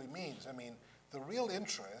this really means. I mean, the real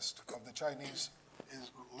interest of the Chinese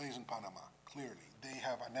lays in Panama, clearly. They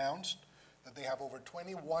have announced that they have over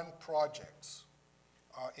 21 projects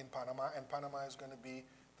in Panama, and Panama is going to be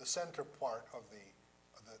the center part of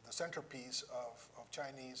the centerpiece of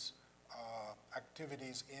Chinese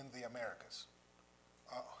activities in the Americas.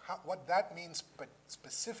 What that means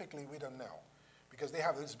specifically, we don't know, because they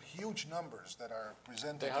have these huge numbers that are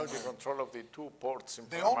presented. They have the control of the 2 ports in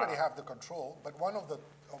They Panama. already have the control, but one of the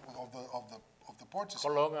ports is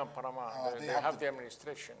Colón and Panama. They have the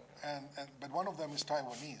administration. But one of them is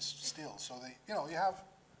Taiwanese still. So they, you have.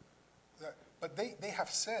 But they have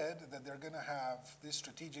said that they're going to have these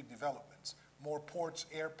strategic developments, more ports,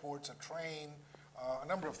 airports, a train, a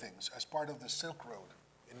number of things as part of the Silk Road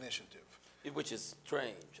initiative. Which is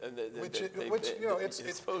strange.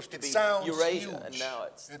 It's supposed to be sounds Eurasia, huge. and now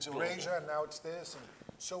it's Eurasia, and now it's this. And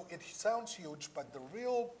so it sounds huge, but the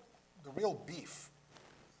real beef,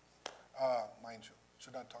 mind you,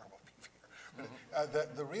 should not talk about beef here.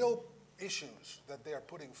 But, the real issues that they are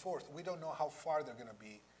putting forth, we don't know how far they're going to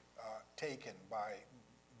be taken by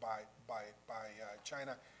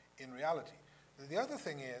China in reality. The other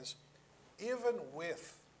thing is, even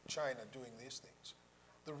with China doing these things,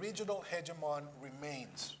 the regional hegemon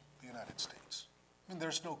remains the United States. I mean,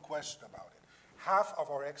 there's no question about it. Half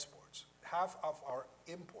of our exports, half of our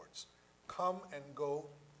imports come and go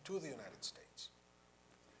to the United States.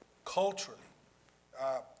 Culturally,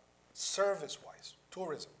 service-wise,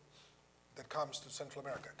 tourism that comes to Central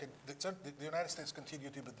America. The United States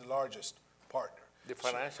continue to be the largest partner. The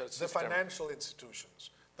financial system. The financial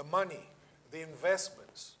institutions, the money, the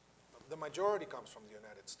investments, the majority comes from the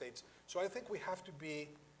United States. So I think we have to be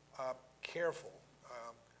careful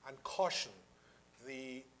and caution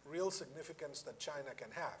the real significance that China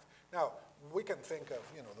can have. Now, we can think of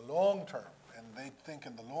the long term, and they think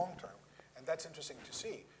in the long term, and that's interesting to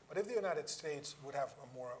see. But if the United States would have a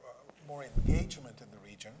more engagement in the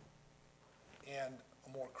region and a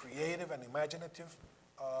more creative and imaginative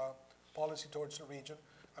policy towards the region,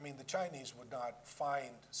 I mean, the Chinese would not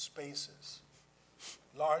find spaces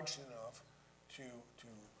large enough to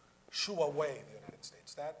shoo away the United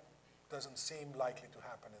States. That doesn't seem likely to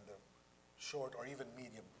happen in the short or even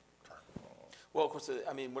medium term. Well, of course,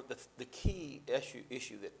 I mean, what the key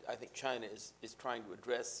issue that I think China is trying to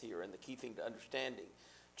address here, and the key thing to understanding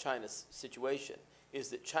China's situation, is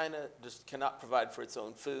that China just cannot provide for its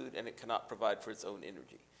own food, and it cannot provide for its own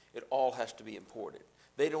energy. It all has to be imported.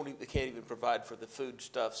 They can't even provide for the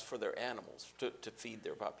foodstuffs for their animals to feed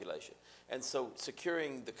their population. And so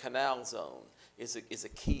securing the canal zone is a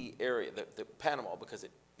key area. The Panama, because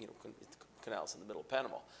it's canals in the middle of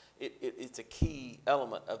Panama, it's a key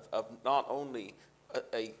element of not only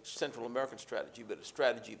a Central American strategy, but a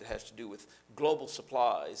strategy that has to do with global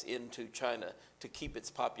supplies into China to keep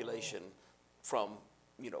its population from,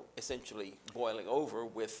 essentially boiling over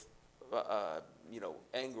with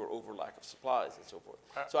anger over lack of supplies and so forth.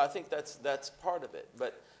 So I think that's part of it.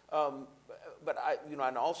 But I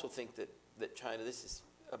also think that China, this is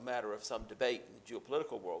a matter of some debate in the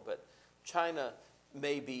geopolitical world, but China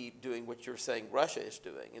may be doing what you're saying Russia is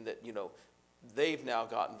doing, in that they've now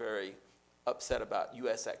gotten very upset about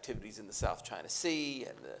U.S. activities in the South China Sea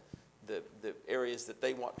and the areas that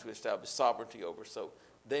they want to establish sovereignty over. So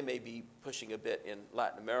they may be pushing a bit in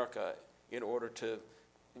Latin America in order to,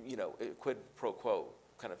 quid pro quo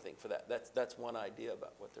kind of thing for that. That's one idea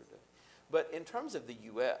about what they're doing. But in terms of the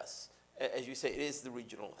U.S., as you say, it is the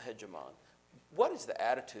regional hegemon. What is the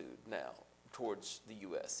attitude now towards the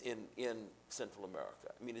U.S. in Central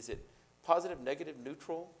America? I mean, is it positive, negative,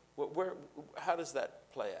 neutral? How does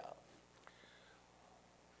that play out?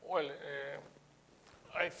 Well,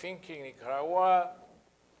 I think in Nicaragua,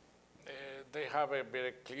 they have a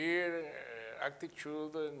very clear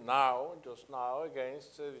attitude just now,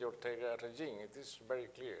 against the Ortega regime. It is very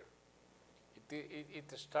clear.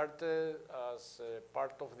 It started as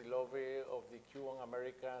part of the lobby of the Cuban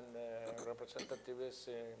American representatives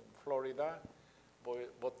in Florida,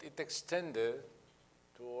 but it extended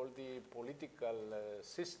to all the political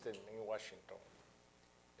system in Washington.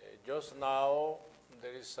 Just now,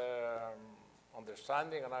 there is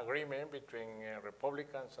understanding and agreement between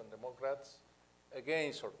Republicans and Democrats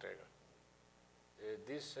against Ortega.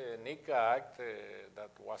 This NICA Act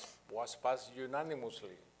that was passed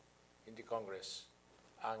unanimously in the Congress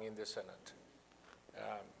and in the Senate.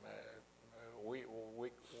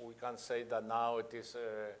 We can say that now it is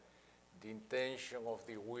the intention of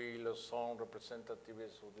the will of some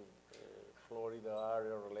representatives of the Florida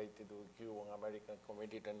area related to the Cuban American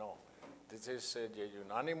community. No, this is the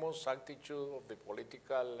unanimous attitude of the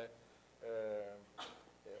political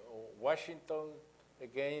Washington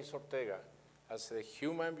against Ortega as a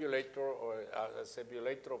human violator or as a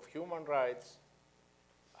violator of human rights,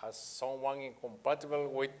 as someone incompatible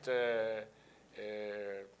with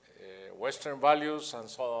Western values and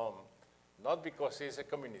so on, not because he's a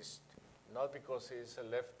communist, not because he's a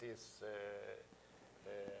leftist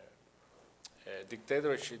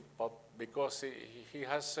dictatorship, but because he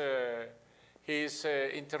is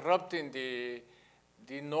interrupting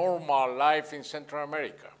the normal life in Central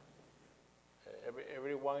America.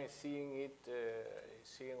 Everyone is seeing it,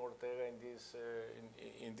 seeing Ortega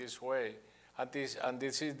in this way. And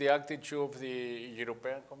this is the attitude of the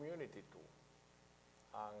European community too,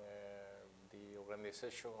 and the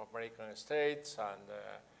Organization of American States, and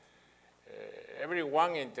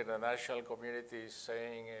everyone in the international community is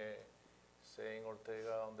saying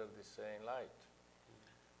Ortega under the same light.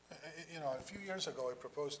 A few years ago, I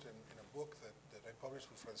proposed in a book that I published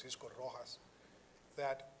with Francisco Rojas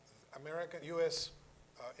that U.S.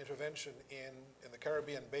 intervention in the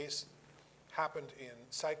Caribbean basin happened in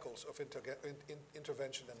cycles of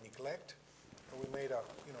intervention and neglect, and we made a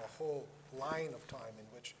whole line of time in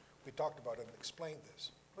which we talked about it and explained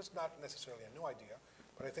this. It was not necessarily a new idea,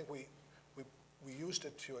 but I think we used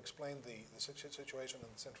it to explain the situation in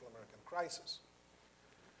the Central American crisis.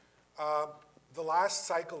 The last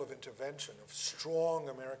cycle of intervention, of strong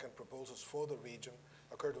American proposals for the region,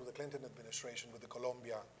 occurred with the Clinton administration with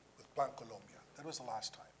Plan Colombia. That was the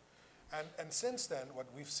last time. And since then, what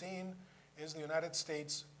we've seen is the United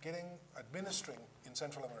States administering in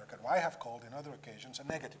Central America what I have called in other occasions a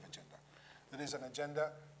negative agenda. That is an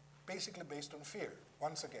agenda basically based on fear.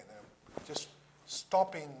 Once again, just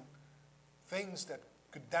stopping things that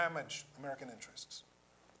could damage American interests.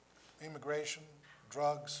 Immigration,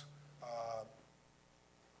 drugs,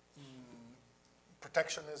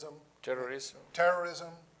 protectionism,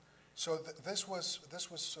 terrorism. So this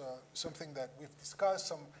was something that we've discussed.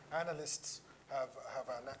 Some analysts have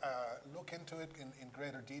looked into it in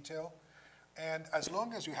greater detail. And as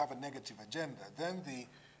long as you have a negative agenda, then the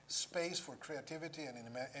space for creativity and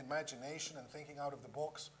imagination and thinking out of the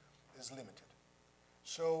box is limited.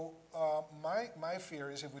 So my fear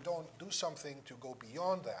is if we don't do something to go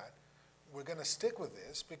beyond that, we're going to stick with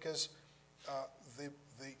this because the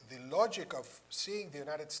logic of seeing the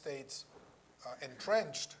United States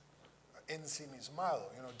entrenched in sí mismado,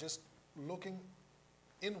 just looking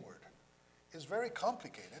inward, is very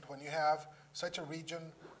complicated when you have such a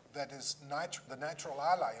region that is the natural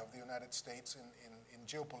ally of the United States in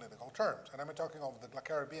geopolitical terms. And I'm talking of the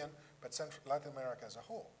Caribbean, but Latin America as a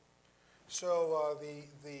whole. So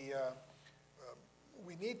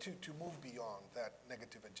we need to move beyond that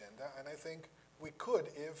negative agenda, and I think we could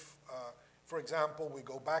if, for example, we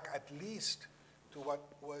go back at least to what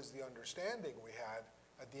was the understanding we had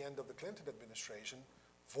at the end of the Clinton administration,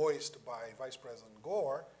 voiced by Vice President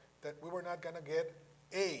Gore, that we were not going to get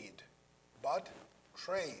aid, but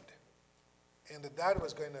trade, and that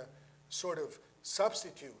was going to sort of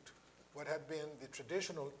substitute what had been the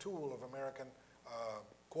traditional tool of American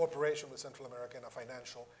cooperation with Central America in a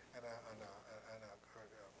financial and a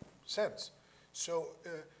sense. So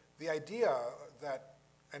the idea that,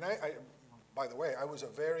 and by the way, I was a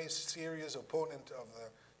very serious opponent of the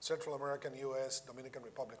Central American, U.S., Dominican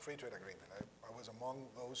Republic Free Trade Agreement. I was among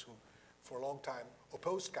those who, for a long time,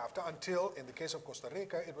 opposed CAFTA until, in the case of Costa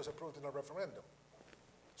Rica, it was approved in a referendum.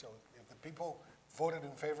 So if the people voted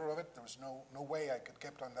in favor of it, there was no way I could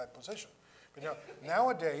kept on that position. But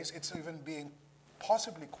nowadays, it's even being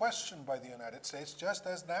possibly questioned by the United States, just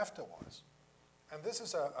as NAFTA was. And this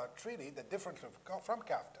is a treaty that, different from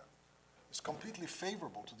CAFTA, is completely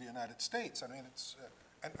favorable to the United States. I mean, it's,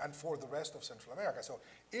 and for the rest of Central America. So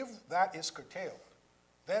if that is curtailed,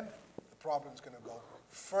 then the problem is going to go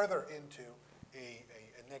further into a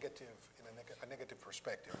negative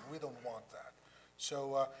perspective. We don't want that.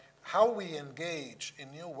 So how we engage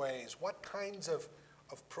in new ways, what kinds of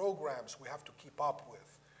programs we have to keep up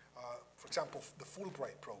with. For example, the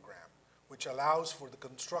Fulbright program, which allows for the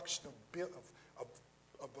construction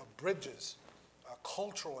of bridges,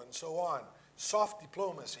 cultural and so on, soft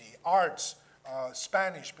diplomacy, arts,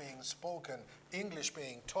 Spanish being spoken, English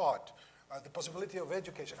being taught, the possibility of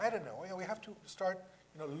education. I don't know. We have to start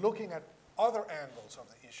looking at other angles of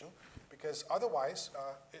the issue, because otherwise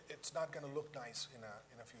it's not going to look nice in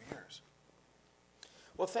a few years.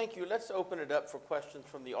 Well, thank you. Let's open it up for questions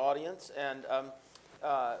from the audience. And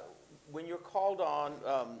when you're called on,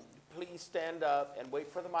 please stand up and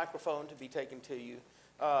wait for the microphone to be taken to you.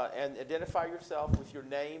 And identify yourself with your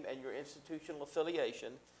name and your institutional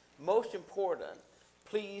affiliation. Most important,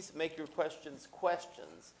 please make your questions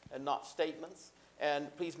questions and not statements.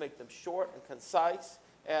 And please make them short and concise.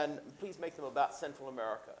 And please make them about Central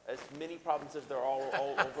America. As many problems as there are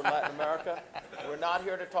all over Latin America. We're not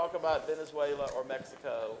here to talk about Venezuela or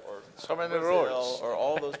Mexico or so many Brazil rules. or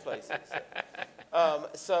all those places.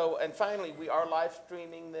 And finally, we are live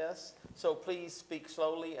streaming this. So please speak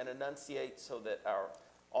slowly and enunciate so that our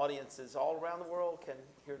audiences all around the world can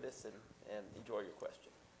hear this and enjoy your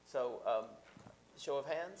question. So, show of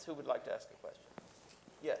hands, who would like to ask a question?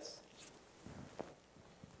 Yes.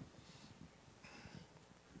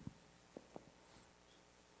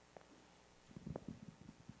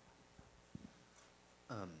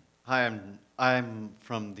 Hi, I'm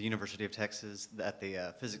from the University of Texas at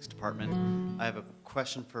the physics department. I have a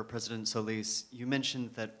question for President Solís. You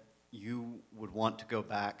mentioned that you would want to go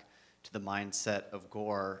back to the mindset of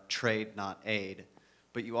Gore, trade, not aid,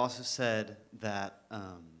 but you also said that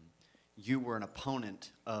you were an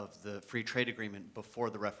opponent of the free trade agreement before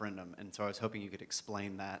the referendum, and so I was hoping you could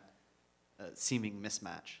explain that seeming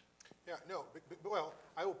mismatch. Yeah, no, well,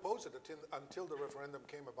 I opposed it until the referendum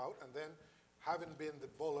came about, and then having been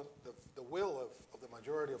the will of the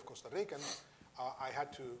majority of Costa Ricans, I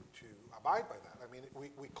had to abide by that. I mean,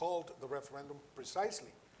 we called the referendum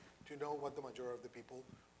precisely to know what the majority of the people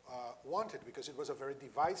wanted, because it was a very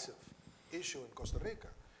divisive issue in Costa Rica.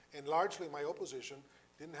 And largely my opposition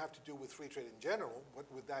didn't have to do with free trade in general, but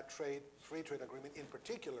with that free trade agreement in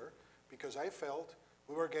particular, because I felt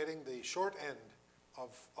we were getting the short end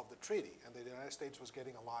of the treaty, and the United States was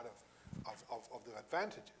getting a lot of the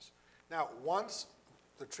advantages. Now, once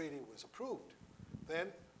the treaty was approved, then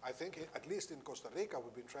I think, at least in Costa Rica,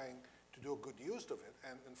 we've been trying to do a good use of it.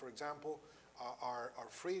 And for example, our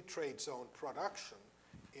free trade zone production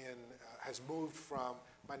has moved from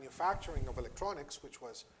manufacturing of electronics, which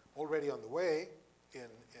was already on the way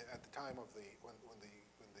at the time of when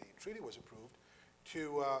the treaty was approved,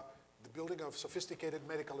 to the building of sophisticated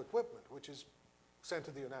medical equipment, which is sent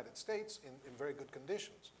to the United States in very good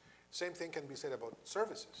conditions. Same thing can be said about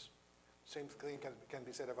services. Same thing can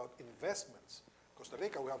be said about investments. Costa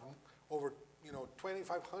Rica, we have over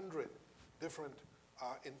 2,500 different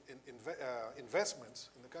investments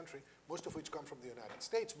in the country, most of which come from the United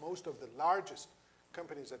States. Most of the largest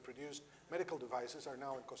companies that produce medical devices are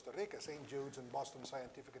now in Costa Rica, St. Jude's and Boston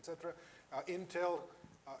Scientific, etc. Intel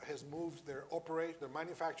has moved their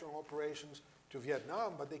manufacturing operations to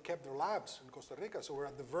Vietnam, but they kept their labs in Costa Rica. So we're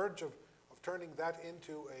at the verge of turning that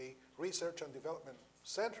into a research and development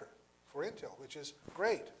center for Intel, which is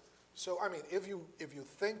great. So I mean, if you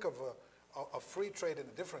think of a free trade in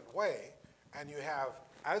a different way, and you have,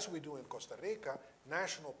 as we do in Costa Rica,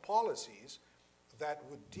 national policies that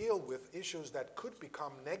would deal with issues that could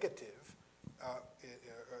become negative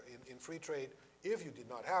in free trade if you did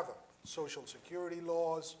not have them. Social security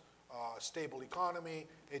laws, stable economy,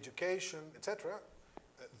 education, etc.,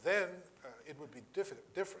 then it would be different.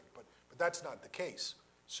 But that's not the case.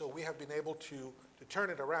 So we have been able to turn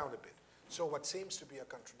it around a bit. So what seems to be a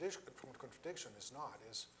contradiction is not,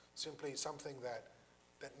 is simply something that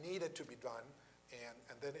needed to be done,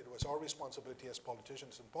 and then it was our responsibility as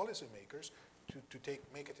politicians and policymakers to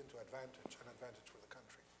make it into an advantage for the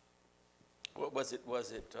country. What was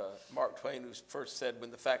it Mark Twain who first said,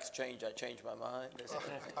 when the facts change, I change my mind?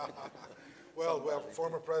 Well,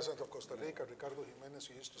 former president of Costa Rica, Ricardo Jimenez,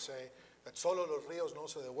 he used to say that solo los ríos no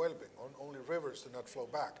se devuelven, only rivers do not flow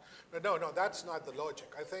back. But no, that's not the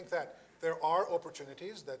logic. I think that there are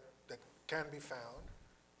opportunities that can be found,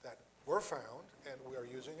 that were found, and we are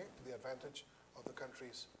using it to the advantage of the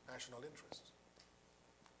country's national interests.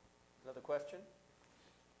 Another question?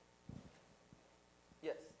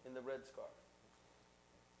 Yes, in the red scarf.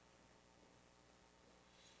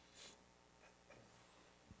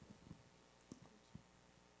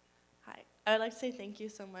 Hi, I would like to say thank you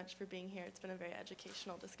so much for being here. It's been a very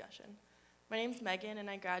educational discussion. My name's Megan, and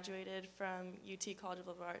I graduated from UT College of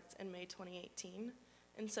Liberal Arts in May 2018.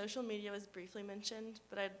 And social media was briefly mentioned,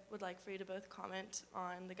 but I would like for you to both comment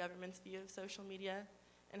on the government's view of social media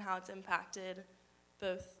and how it's impacted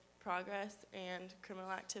both progress and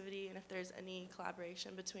criminal activity, and if there's any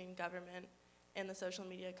collaboration between government and the social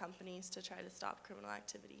media companies to try to stop criminal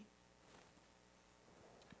activity.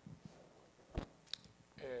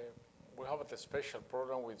 We have a special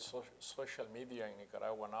program with social media in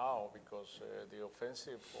Nicaragua now because the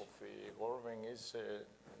offensive of the government is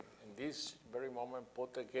in this very moment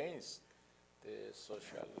put against the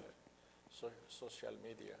social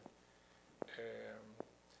media.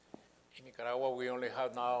 In Nicaragua, we only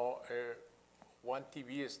have now one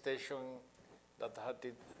TV station that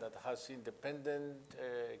has independent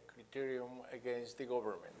criterion against the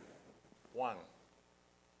government. One.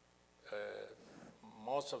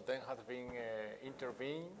 Most of them have been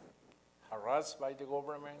intervened, harassed by the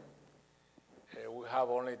government. We have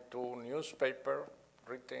only two newspapers,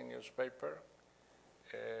 written newspaper.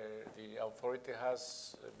 The authority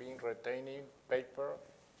has been retaining paper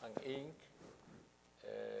and ink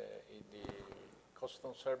in the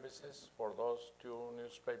custom services for those two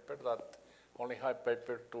newspapers that only have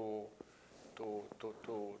paper to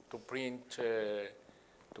print,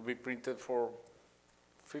 to be printed for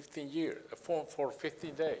 15 years, for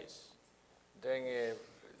 15 days. Then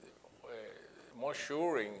most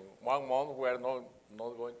sure in 1 month we are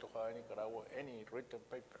not going to have in Nicaragua any written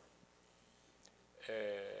paper.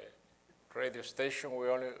 Radio station, we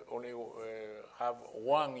only have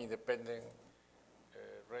one independent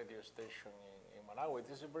radio station in Malawi.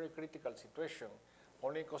 This is a very critical situation.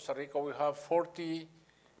 Only in Costa Rica we have 40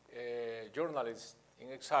 journalists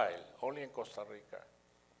in exile, only in Costa Rica,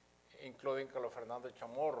 including Carlos Fernando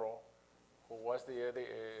Chamorro, who was the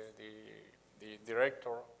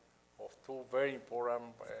director of two very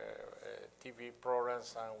important TV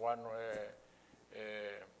programs and one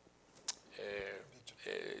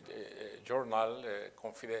journal,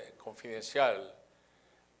 Confidencial.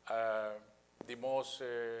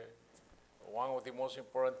 One of the most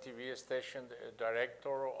important TV station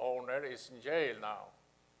director owner is in jail now,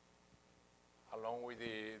 along with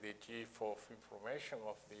the chief of information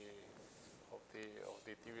of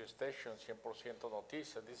the TV station, 100%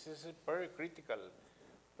 Noticias. This is a very critical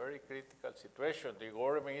situation. The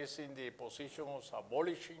government is in the position of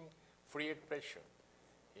abolishing free expression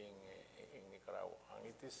in Nicaragua, and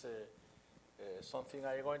it is something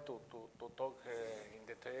I'm going to talk in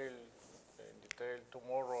detail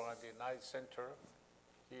tomorrow at the Night Center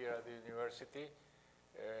here at the university,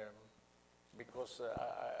 because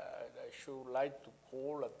I should like to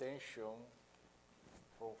call attention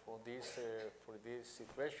for this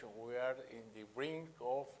situation. We are in the brink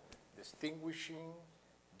of distinguishing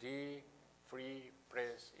the free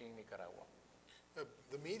press in Nicaragua.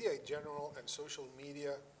 The media in general and social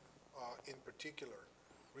media in particular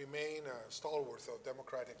remain a stalwart of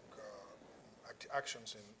democratic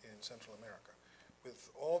actions in Central America.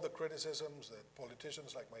 With all the criticisms that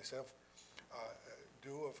politicians like myself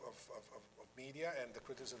do of media and the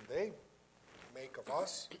criticism they make of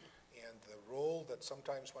us and the role that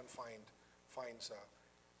sometimes one finds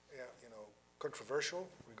controversial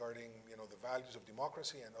regarding the values of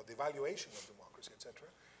democracy and the evaluation of democracy, etc.,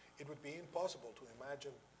 it would be impossible to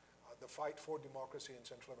imagine the fight for democracy in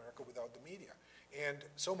Central America without the media. And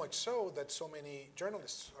so much so that so many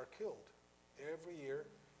journalists are killed every year,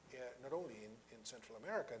 not only in Central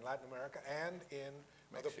America, in Latin America, and in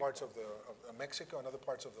other parts of Mexico and other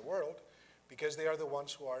parts of the world, because they are the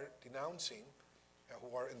ones who are denouncing,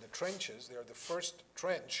 who are in the trenches. They are the first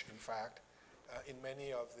trench, in fact, in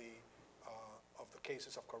many of the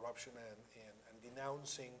cases of corruption and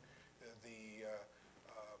denouncing the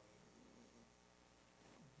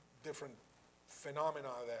different phenomena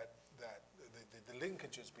that the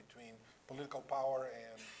linkages between political power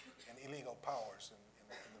and illegal powers in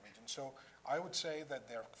the region. So I would say that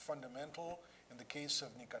they're fundamental. In the case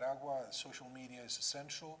of Nicaragua, social media is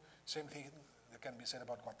essential. Same thing, the can be said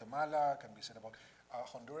about Guatemala, can be said about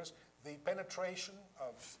Honduras. The penetration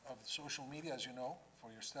of social media, as you know,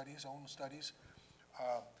 for your studies, own studies,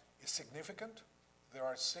 is significant. There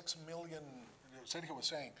are 6 million, Sergio was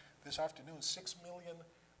saying this afternoon, 6 million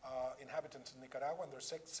inhabitants in Nicaragua, and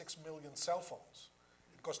there's 6 million cell phones.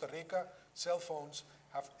 In Costa Rica, cell phones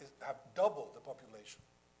have doubled the population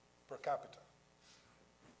per capita.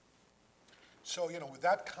 So, you know, with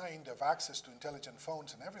that kind of access to intelligent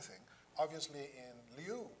phones and everything, obviously in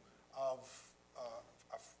lieu of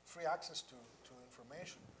free access to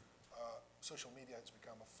information, social media has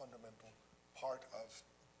become a fundamental part of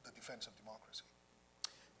the defense of democracy.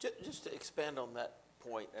 Just to expand on that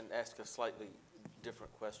point and ask a slightly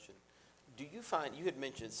different question, do you find, you had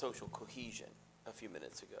mentioned social cohesion a few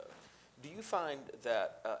minutes ago, do you find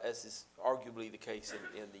that, as is arguably the case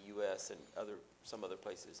in the U.S. and some other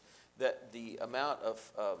places, that the amount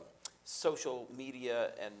of social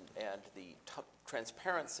media and the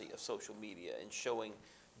transparency of social media in showing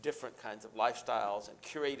different kinds of lifestyles and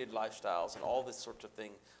curated lifestyles and all this sort of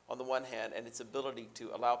thing on the one hand, and its ability to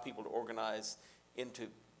allow people to organize into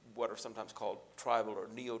what are sometimes called tribal or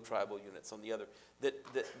neo-tribal units on the other,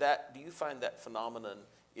 that do you find that phenomenon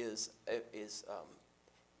is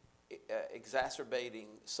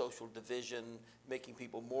exacerbating social division, making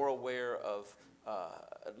people more aware of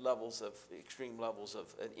extreme levels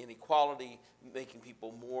of inequality, making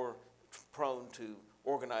people more prone to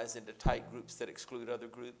organize into tight groups that exclude other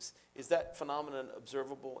groups? Is that phenomenon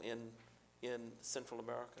observable in Central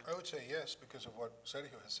America? I would say yes, because of what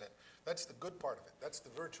Sergio has said. That's the good part of it. That's the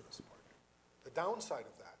virtuous part. The downside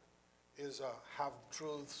of that is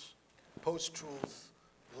half-truths, post-truth,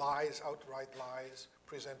 lies, outright lies,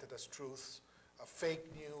 presented as truths,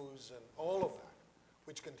 fake news, and all of that,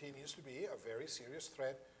 which continues to be a very serious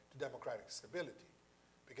threat to democratic stability.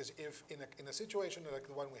 Because if in a situation like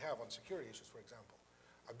the one we have on security issues, for example,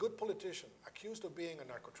 a good politician accused of being a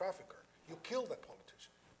narco-trafficker, you kill that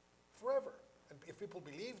politician forever. And if people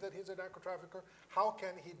believe that he's a narco-trafficker, how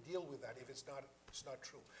can he deal with that if it's not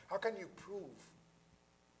true? How can you prove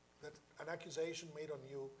that an accusation made on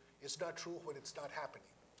you is not true when it's not happening?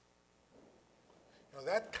 You know,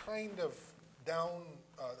 that kind of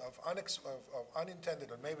unintended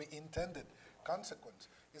or maybe intended consequence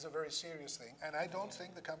is a very serious thing, and I don't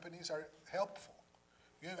think the companies are helpful.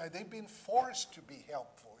 You know, they've been forced to be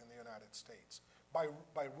helpful in the United States by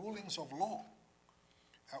rulings of law.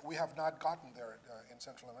 We have not gotten there in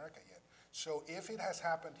Central America yet. So if it has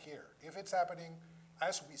happened here, if it's happening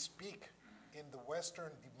as we speak in the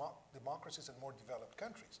Western democracies and more developed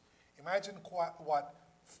countries, imagine what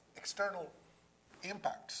external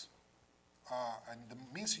impacts and the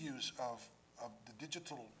misuse of the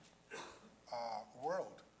digital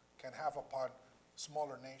world can have upon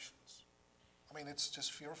smaller nations. I mean, it's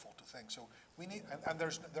just fearful to think. So we need, and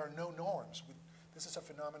there are no norms. This is a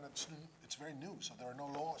phenomenon, it's very new, so there are no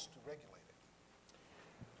laws to regulate it.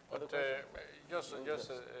 But just a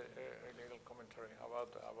little commentary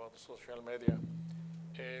about social media.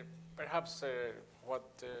 Perhaps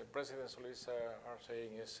what President Solís are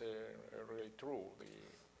saying is really true.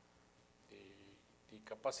 The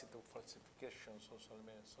capacity of falsification social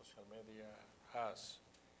media has,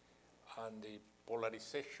 and the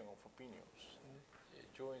polarization of opinions.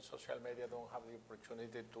 You in social media don't have the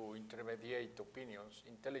opportunity to intermediate opinions,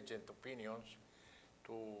 intelligent opinions,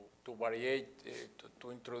 to variate,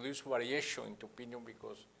 to introduce variation into opinion,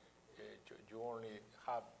 because you only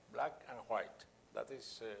have black and white. That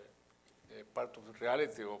is part of the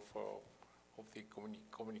reality of the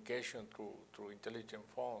communication through intelligent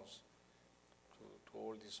phones, to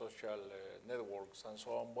all the social networks and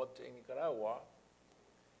so on. But in Nicaragua,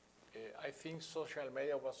 I think social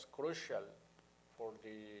media was crucial for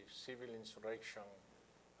the civil insurrection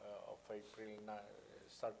of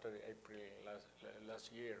started April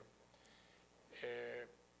last year.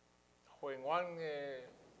 When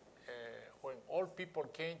all people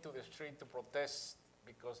came to the street to protest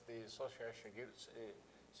because the social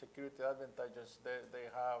security advantages they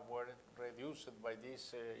have were reduced by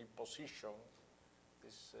this imposition,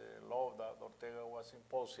 this law that Ortega was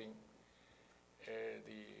imposing,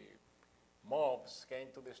 the mobs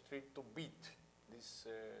came to the street to beat these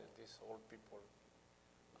old people.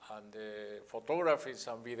 And photographies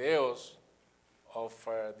and videos of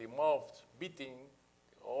the mobs beating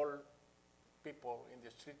all people in the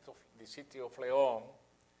streets of the city of León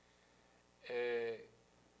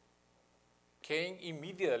came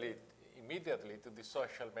immediately to the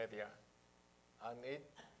social media, and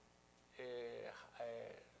it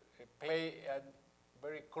played a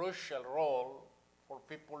very crucial role for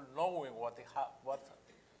people knowing what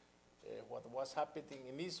what was happening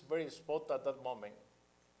in this very spot at that moment.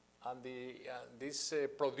 And this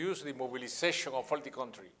produced the mobilization of all the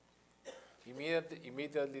country.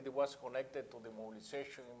 Immediately it was connected to the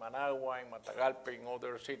mobilization in Managua, in Matagalpa, in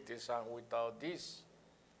other cities, and without this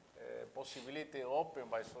possibility opened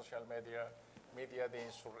by social media,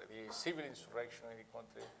 the civil insurrection in the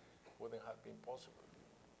country wouldn't have been possible.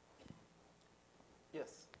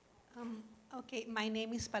 Yes. Okay, my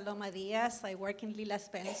name is Paloma Diaz. I work in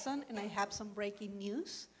LLILAS Benson, and I have some breaking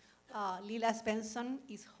news. LLILAS Benson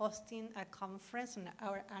is hosting a conference, and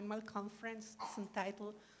our annual conference is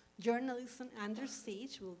entitled Journalism Under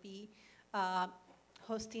Siege. We'll be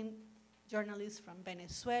hosting journalists from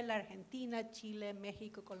Venezuela, Argentina, Chile,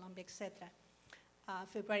 Mexico, Colombia, etc.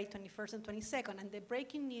 February 21st and 22nd. And the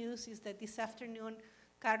breaking news is that this afternoon,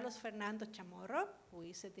 Carlos Fernando Chamorro, who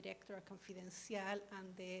is the director of Confidencial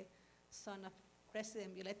and the son of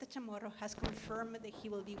President Violeta Chamorro, has confirmed that he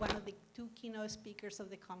will be one of the 2 keynote speakers of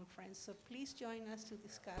the conference. So please join us to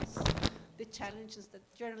discuss the challenges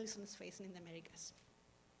that journalism is facing in the Americas.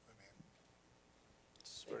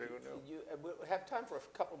 It's very good news. We'll have time for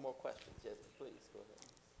a couple more questions. Yes, please, go ahead.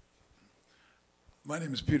 My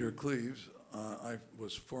name is Peter Cleaves. I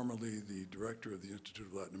was formerly the director of the Institute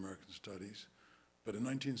of Latin American Studies, but in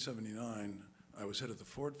 1979, I was head of the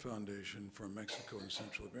Ford Foundation for Mexico and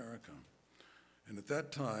Central America. And at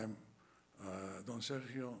that time, Don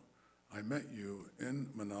Sergio, I met you in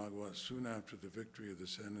Managua soon after the victory of the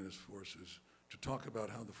Sandinist forces to talk about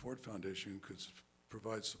how the Ford Foundation could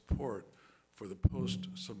provide support for the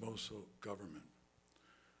post-Somoza government.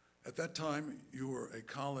 At that time, you were a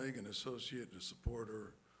colleague, an associate, and a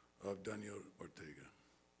supporter of Daniel Ortega.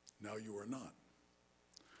 Now you are not.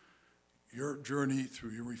 Your journey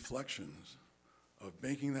through your reflections of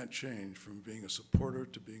making that change from being a supporter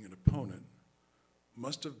to being an opponent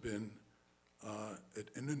must have been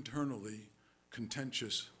an internally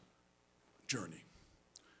contentious journey.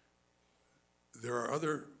 There are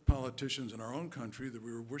other politicians in our own country that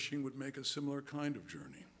we were wishing would make a similar kind of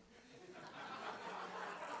journey.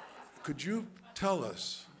 Could you tell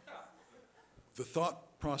us the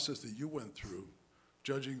thought process that you went through,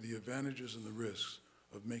 judging the advantages and the risks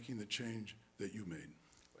of making the change that you made?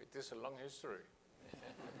 It is a long history,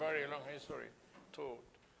 a very long history to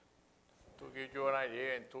give you an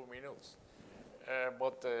idea in 2 minutes.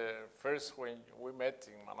 But first, when we met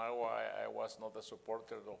in Managua, I was not a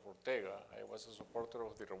supporter of Ortega. I was a supporter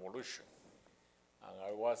of the revolution. And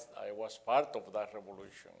I was part of that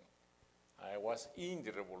revolution. I was in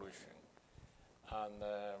the revolution. And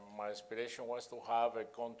my aspiration was to have a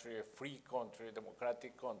country, a free country, a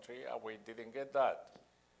democratic country, and we didn't get that.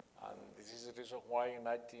 And this is the reason why in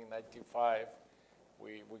 1995,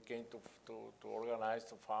 we came to organize,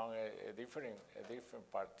 to found a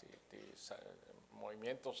different party, the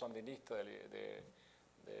Movimiento Sandinista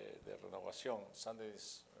de Renovación,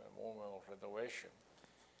 Sandinist Movement of Renovation,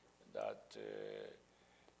 that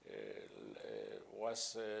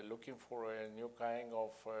was looking for a new kind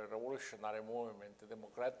of revolutionary movement, a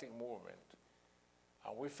democratic movement.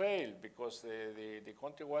 And we failed because the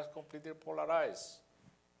country was completely polarized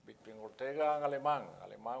between Ortega and Alemán.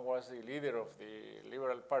 Alemán was the leader of the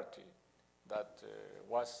Liberal Party that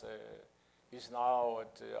is now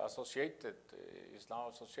associated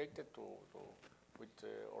with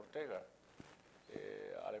Ortega.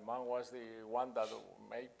 Alemán was the one that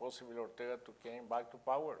made possible Ortega to came back to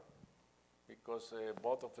power because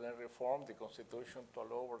both of them reformed the constitution to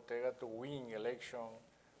allow Ortega to win election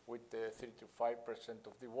with 35%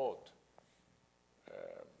 of the vote.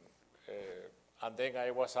 And then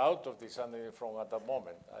I was out of the Sandinist front at that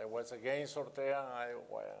moment. I was against Ortega, and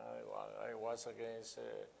I was against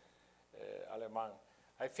Alemán.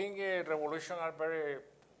 I think revolution are very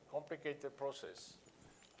complicated process.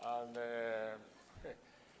 And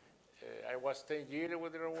I was 10 years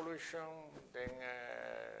with the revolution. Then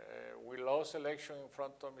we lost election in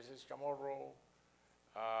front of Mrs. Chamorro.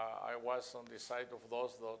 I was on the side of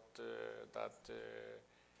those that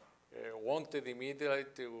wanted immediately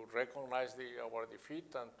to recognize our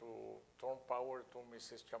defeat and to turn power to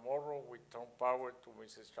Mrs. Chamorro. We turned power to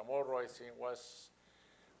Mrs. Chamorro. I think was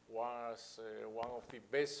one of the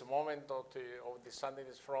best moments of the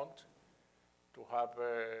Sandinist front to have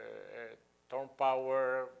turned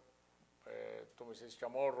power to Mrs.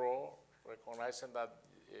 Chamorro, recognizing that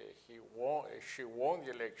she won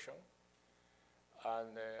the election.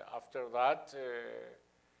 And after that,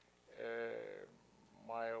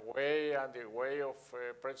 my way and the way of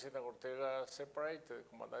President Ortega separated.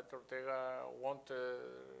 Comandante Ortega wanted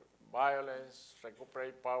violence,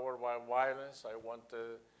 recuperate power by violence. I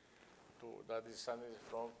wanted that the Sandinist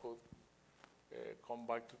front could come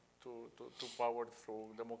back to power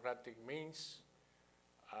through democratic means.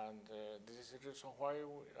 And this is the reason why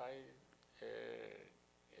I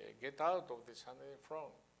get out of the Sunday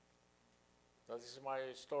front. That is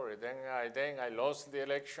my story. Then I lost the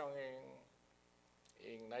election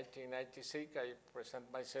in 1996. I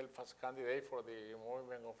present myself as candidate for the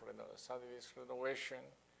movement of Sunday renovation.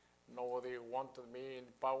 Nobody wanted me in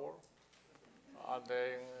power. And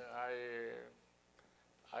then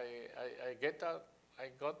I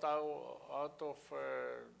got out of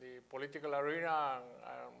the political arena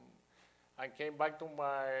and came back to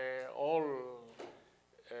my old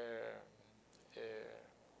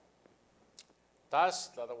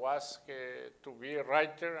task that was to be a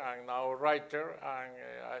writer, and now a writer. And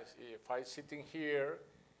if I'm sitting here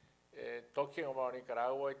talking about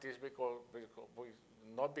Nicaragua, it is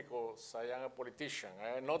not because I am a politician.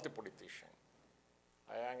 I am not a politician.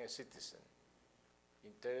 I am a citizen.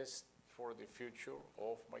 Interest for the future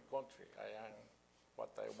of my country.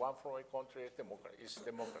 What I want from my country is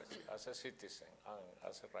democracy as a citizen and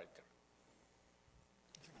as a writer.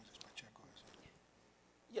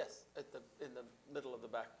 Yes, in the middle of the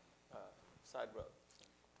back side row.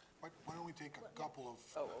 Why don't we take a couple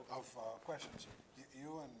of questions?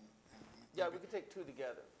 You and yeah, we can take two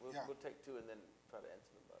together. We'll take two and then try to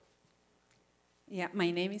answer them both. Yeah, my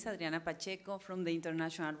name is Adriana Pacheco from the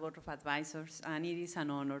International Board of Advisors, and it is an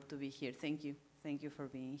honor to be here. Thank you. Thank you for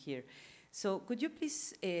being here. So could you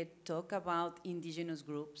please talk about indigenous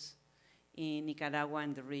groups in Nicaragua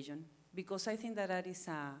and the region? Because I think that is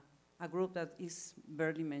a group that is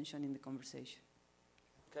barely mentioned in the conversation.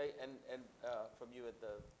 Okay, and from you at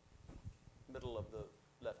the middle of the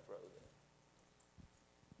left row there.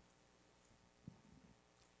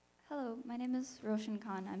 Hello, my name is Roshan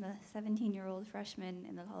Khan. I'm a 17-year-old freshman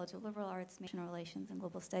in the College of Liberal Arts, International Relations, and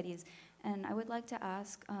Global Studies. And I would like to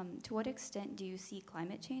ask, to what extent do you see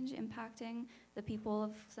climate change impacting the people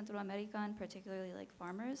of Central America, and particularly like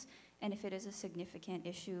farmers? And if it is a significant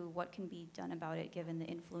issue, what can be done about it given the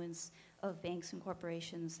influence of banks and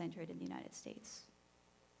corporations centered in the United States?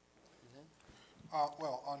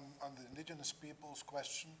 Well, on the indigenous peoples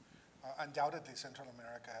question, undoubtedly Central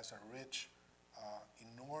America has a rich,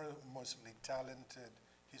 enormously talented,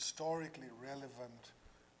 historically relevant,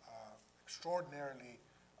 extraordinarily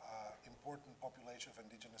important population of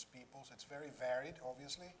indigenous peoples. It's very varied,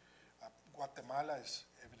 obviously. Guatemala is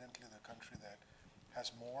evidently the country that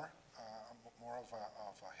has more of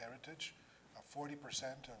a heritage.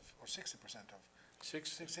 40% of, or 60% of,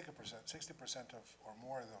 60% of, or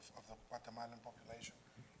more of the Guatemalan population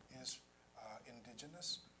is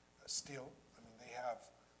indigenous. Still, I mean, they have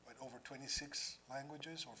over 26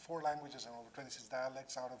 languages, or 4 languages and over 26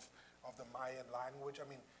 dialects out of the Mayan language. I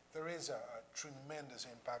mean, there is a tremendous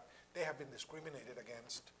impact. They have been discriminated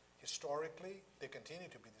against historically. They continue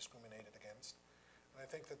to be discriminated against. And I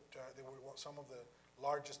think that they were some of the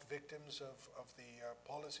largest victims of the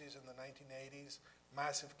policies in the 1980s,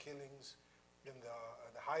 massive killings in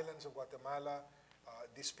the highlands of Guatemala,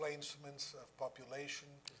 displacements of population.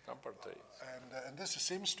 And this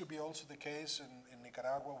seems to be also the case in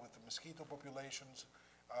Nicaragua with the mosquito populations.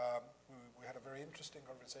 We had a very interesting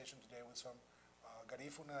conversation today with some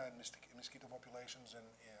Garifuna and mosquito populations and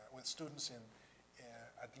with students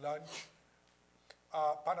at lunch.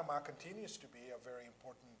 Panama continues to be a very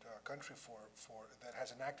important country that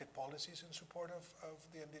has enacted policies in support of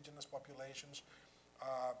the indigenous populations,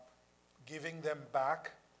 giving them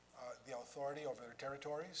back the authority over their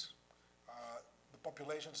territories. The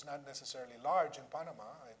population is not necessarily large in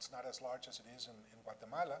Panama. It's not as large as it is in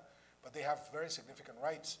Guatemala, but they have very significant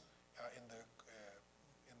rights in the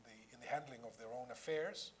handling of their own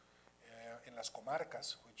affairs in las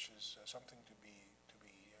comarcas, which is something to be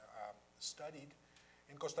studied.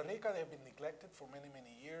 In Costa Rica, they have been neglected for many,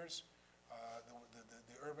 many years.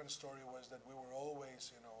 The urban story was that we were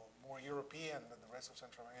always, more European than the rest of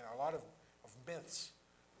Central America. A lot of myths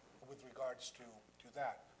with regards to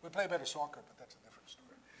that. We play better soccer, but that's a different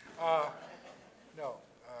story. No,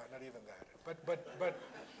 not even that.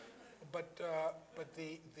 But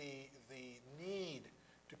the need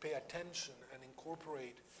to pay attention and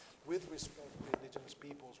incorporate with respect to indigenous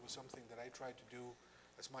peoples was something that I tried to do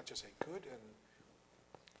as much as I could. And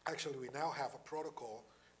actually, we now have a protocol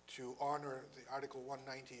to honor the Article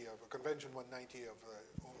 190 of Convention 190 of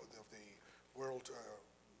the World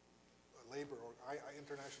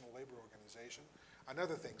International Labor Organization, and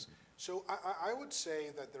other things. So I would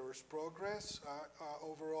say that there is progress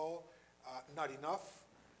overall, not enough,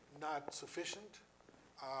 not sufficient,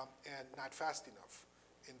 and not fast enough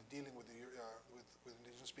in dealing with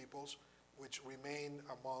indigenous peoples. which remain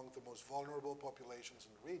among the most vulnerable populations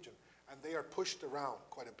in the region. And they are pushed around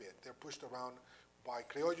quite a bit. They're pushed around by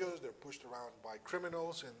criollos, they're pushed around by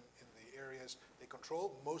criminals in the areas they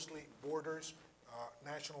control, mostly borders,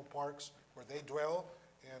 national parks where they dwell,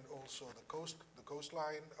 and also the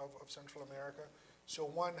coastline of Central America. So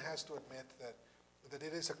one has to admit that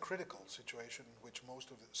it is a critical situation in which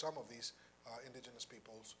some of these indigenous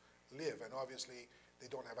peoples live. And obviously, they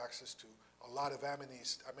don't have access to a lot of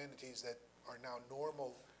amenities that are now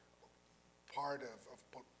normal part of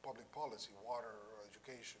public policy: water,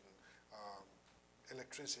 education,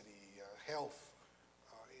 electricity, health,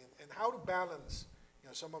 and how to balance,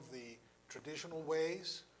 some of the traditional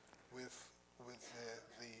ways with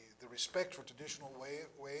the respect for traditional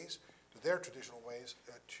ways, to their traditional ways,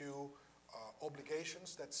 to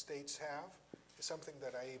obligations that states have, is something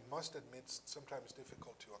that I must admit is sometimes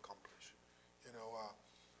difficult to accomplish.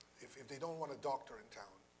 If they don't want a doctor in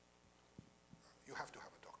town, you have to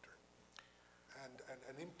have a doctor. And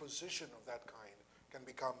an imposition of that kind can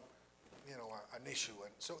become, an issue.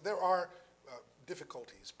 And so there are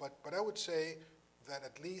difficulties, but I would say that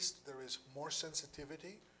at least there is more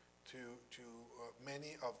sensitivity to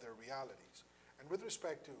many of their realities. And with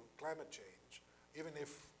respect to climate change, even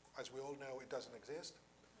if, as we all know, it doesn't exist,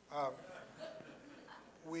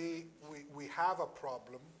 we have a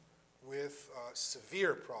problem with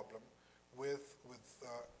severe problem with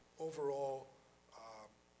overall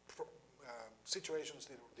situations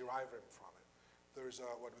deriving from it. There's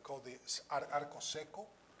what we call the Arco Seco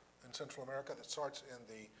in Central America that starts in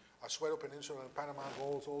the Azuero Peninsula in Panama,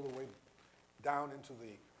 goes all the way down into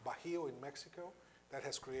the Bajío in Mexico. That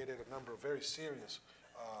has created a number of very serious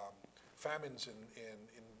famines in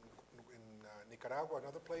Nicaragua and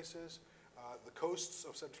other places. The coasts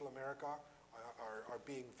of Central America are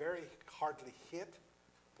being very hardly hit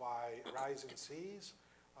by rising seas.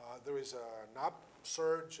 There is an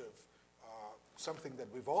upsurge of something that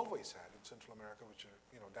we've always had in Central America, which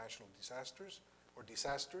are national disasters or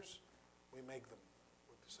disasters. We make them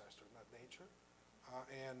with disasters, not nature.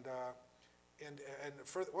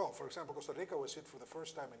 For example, Costa Rica was hit for the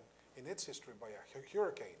first time in its history by a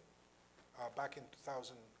hurricane back in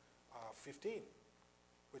 2015,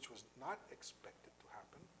 which was not expected to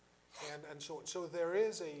happen. And so there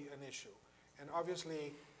is an issue. And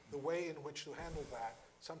obviously, the way in which to handle that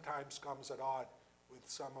sometimes comes at odds with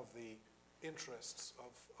some of the interests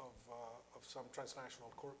of some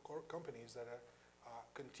transnational companies that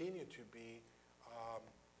continue to be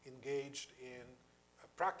engaged in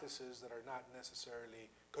practices that are not necessarily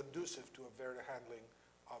conducive to a better handling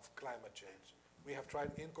of climate change. We have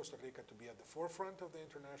tried in Costa Rica to be at the forefront of the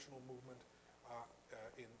international movement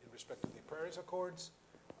in respect to the Paris Accords,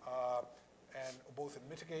 and both in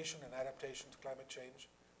mitigation and adaptation to climate change,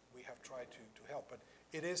 we have tried to help. But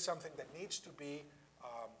it is something that needs to be,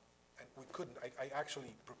 and we couldn't, I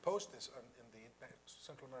actually proposed this in the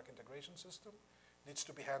Central American integration system, needs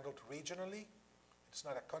to be handled regionally. It's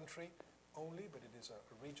not a country only, but it is a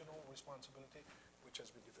regional responsibility, which has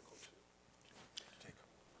been difficult to take.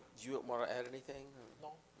 Do you want to add anything?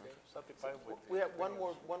 No, okay. Satisfied with We have one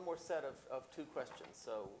more set of two questions.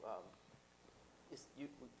 So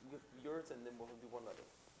yours, and then we'll do one other.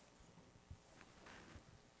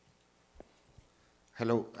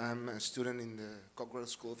 Hello, I'm a student in the Cockrell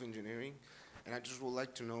School of Engineering, and I just would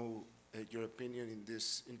like to know your opinion in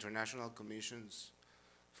these international commissions,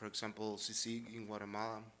 for example, CICIG in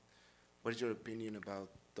Guatemala. What is your opinion about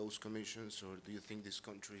those commissions, or do you think these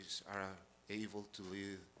countries are able to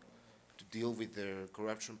deal with their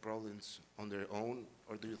corruption problems on their own,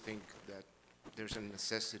 or do you think that there's a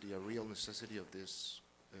necessity, a real necessity of these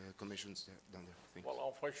commissions down there? Thanks.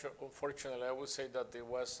 Well, unfortunately, I would say that it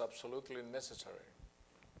was absolutely necessary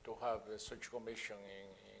to have such commission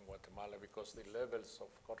in Guatemala, because the levels of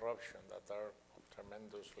corruption that are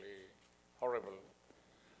tremendously horrible,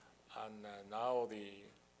 and now the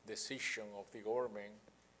decision of the government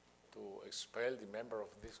to expel the member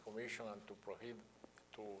of this commission and to prohibit,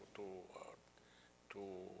 to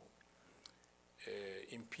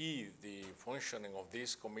impede the functioning of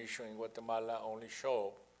this commission in Guatemala only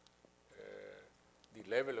show the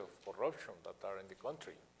level of corruption that are in the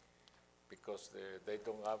country, because they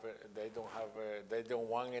don't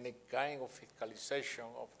want any kind of fiscalization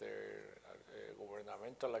of their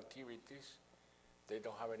governmental activities. They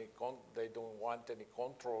don't want any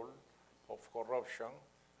control of corruption,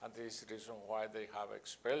 and this is the reason why they have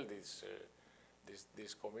expelled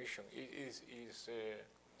this commission.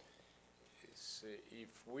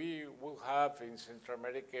 If we will have in Central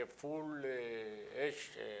America a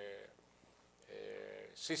full-edged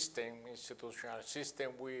institutional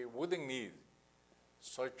system, we wouldn't need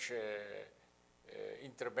such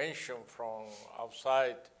intervention from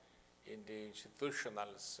outside in the institutional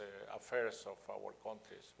affairs of our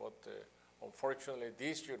countries. But unfortunately,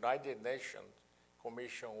 this United Nations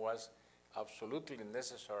Commission was absolutely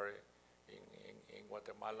necessary in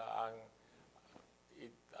Guatemala, and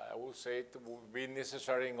I would say it would be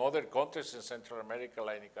necessary in other countries in Central America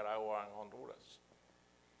like Nicaragua and Honduras.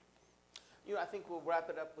 You know, I think we'll wrap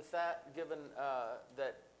it up with that, given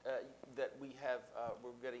that we have,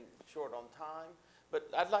 we're getting short on time. But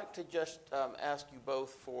I'd like to just ask you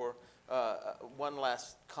both for one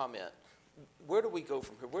last comment. Where do we go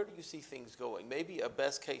from here? Where do you see things going? Maybe a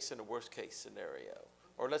best case and a worst case scenario,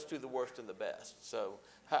 or let's do the worst and the best. So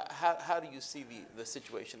how do you see the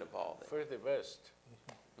situation evolving? First, the best.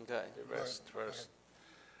 Okay. The best first.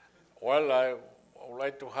 Well, I would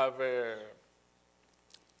like to have a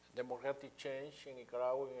democratic change in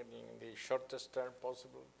Nicaragua in the shortest term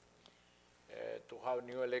possible, to have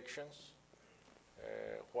new elections.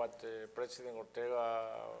 What President Ortega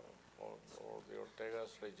or the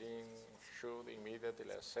Ortega's regime should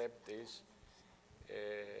immediately accept is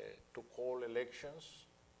to call elections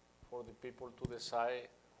for the people to decide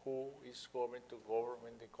who is going to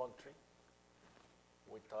govern the country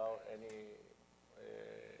without any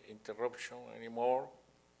interruption anymore,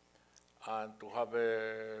 and to have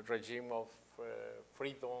a regime of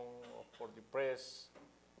freedom for the press,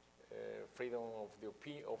 freedom of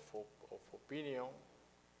opinion,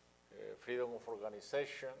 freedom of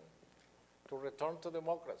organization, to return to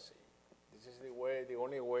democracy. This is the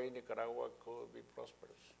only way Nicaragua could be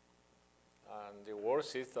prosperous. And the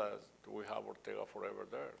worst is that we have Ortega forever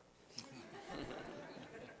there.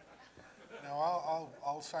 Now,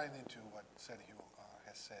 I'll sign into what Sergio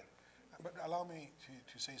has said, but allow me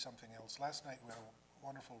to say something else. Last night we had a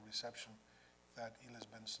wonderful reception that LLILAS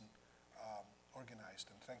Benson organized,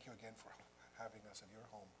 and thank you again for having us at your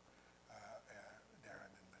home,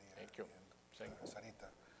 Darren and Maria. Thank you. And Sarita.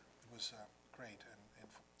 It was great, and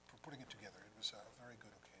for putting it together. It was a very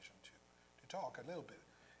good occasion to talk a little bit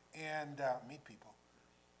and meet people.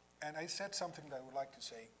 And I said something that I would like to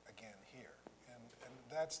say again here, and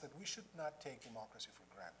that's that we should not take democracy for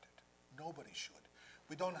granted. Nobody should.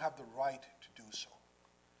 We don't have the right to do so.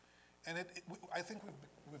 And I think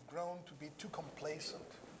we've grown to be too complacent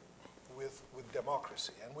with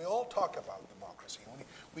democracy. And we all talk about democracy.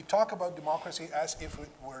 We talk about democracy as if it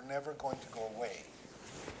were never going to go away.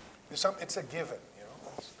 It's a given, you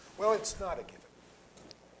know. Well, it's not a given.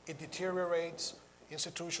 It deteriorates,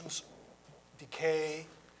 institutions decay,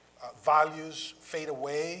 values fade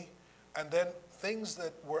away, and then things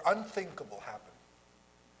that were unthinkable happen.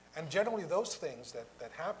 And generally those things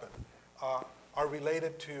that happen are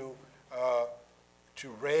related to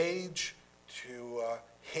rage, to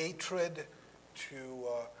hatred, to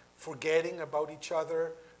forgetting about each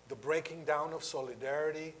other, the breaking down of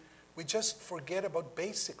solidarity. We just forget about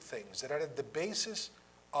basic things that are at the basis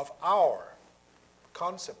of our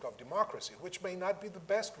concept of democracy, which may not be the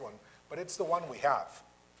best one, but it's the one we have.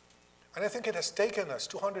 And I think it has taken us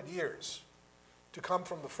 200 years to come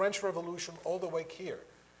from the French Revolution all the way here,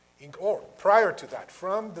 or prior to that,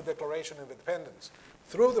 from the Declaration of Independence,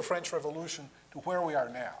 through the French Revolution to where we are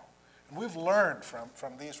now. And we've learned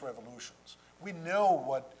from these revolutions. We know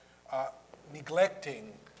what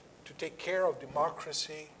neglecting to take care of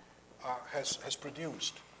democracy has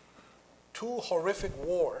produced. 2 horrific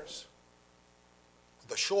wars,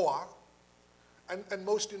 the Shoah, and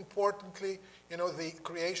most importantly, you know, the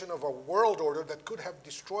creation of a world order that could have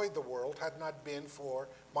destroyed the world had not been for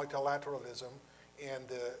multilateralism and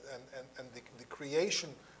the creation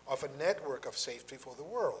of a network of safety for the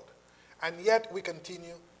world. And yet we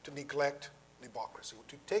continue to neglect democracy,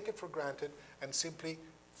 to take it for granted and simply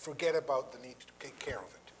forget about the need to take care of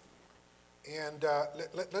it. And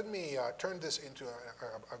let me turn this into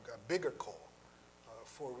a bigger call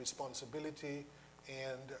for responsibility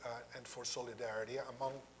and for solidarity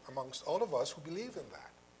amongst all of us who believe in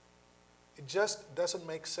that. It just doesn't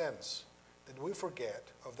make sense that we forget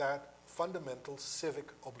of that fundamental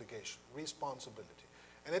civic obligation, responsibility.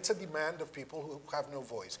 And it's a demand of people who have no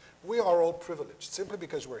voice. We are all privileged simply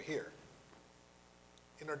because we're here.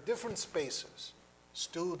 In our different spaces,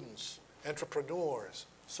 students, entrepreneurs,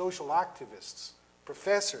 social activists,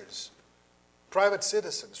 professors, private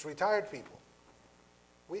citizens, retired people,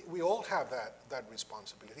 we all have that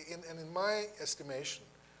responsibility. And in my estimation,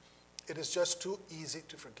 it is just too easy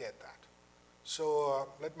to forget that. So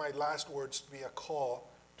let my last words be a call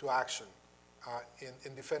to action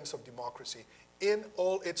in defense of democracy in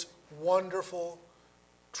all its wonderful,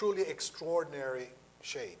 truly extraordinary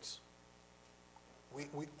shades.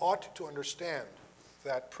 We ought to understand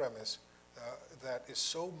that premise that is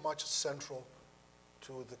so much central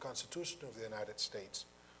to the Constitution of the United States,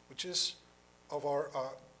 which is of our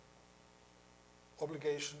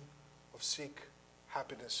obligation of seek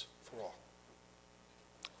happiness for all.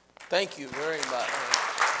 Thank you very much.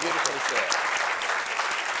 Beautifully said.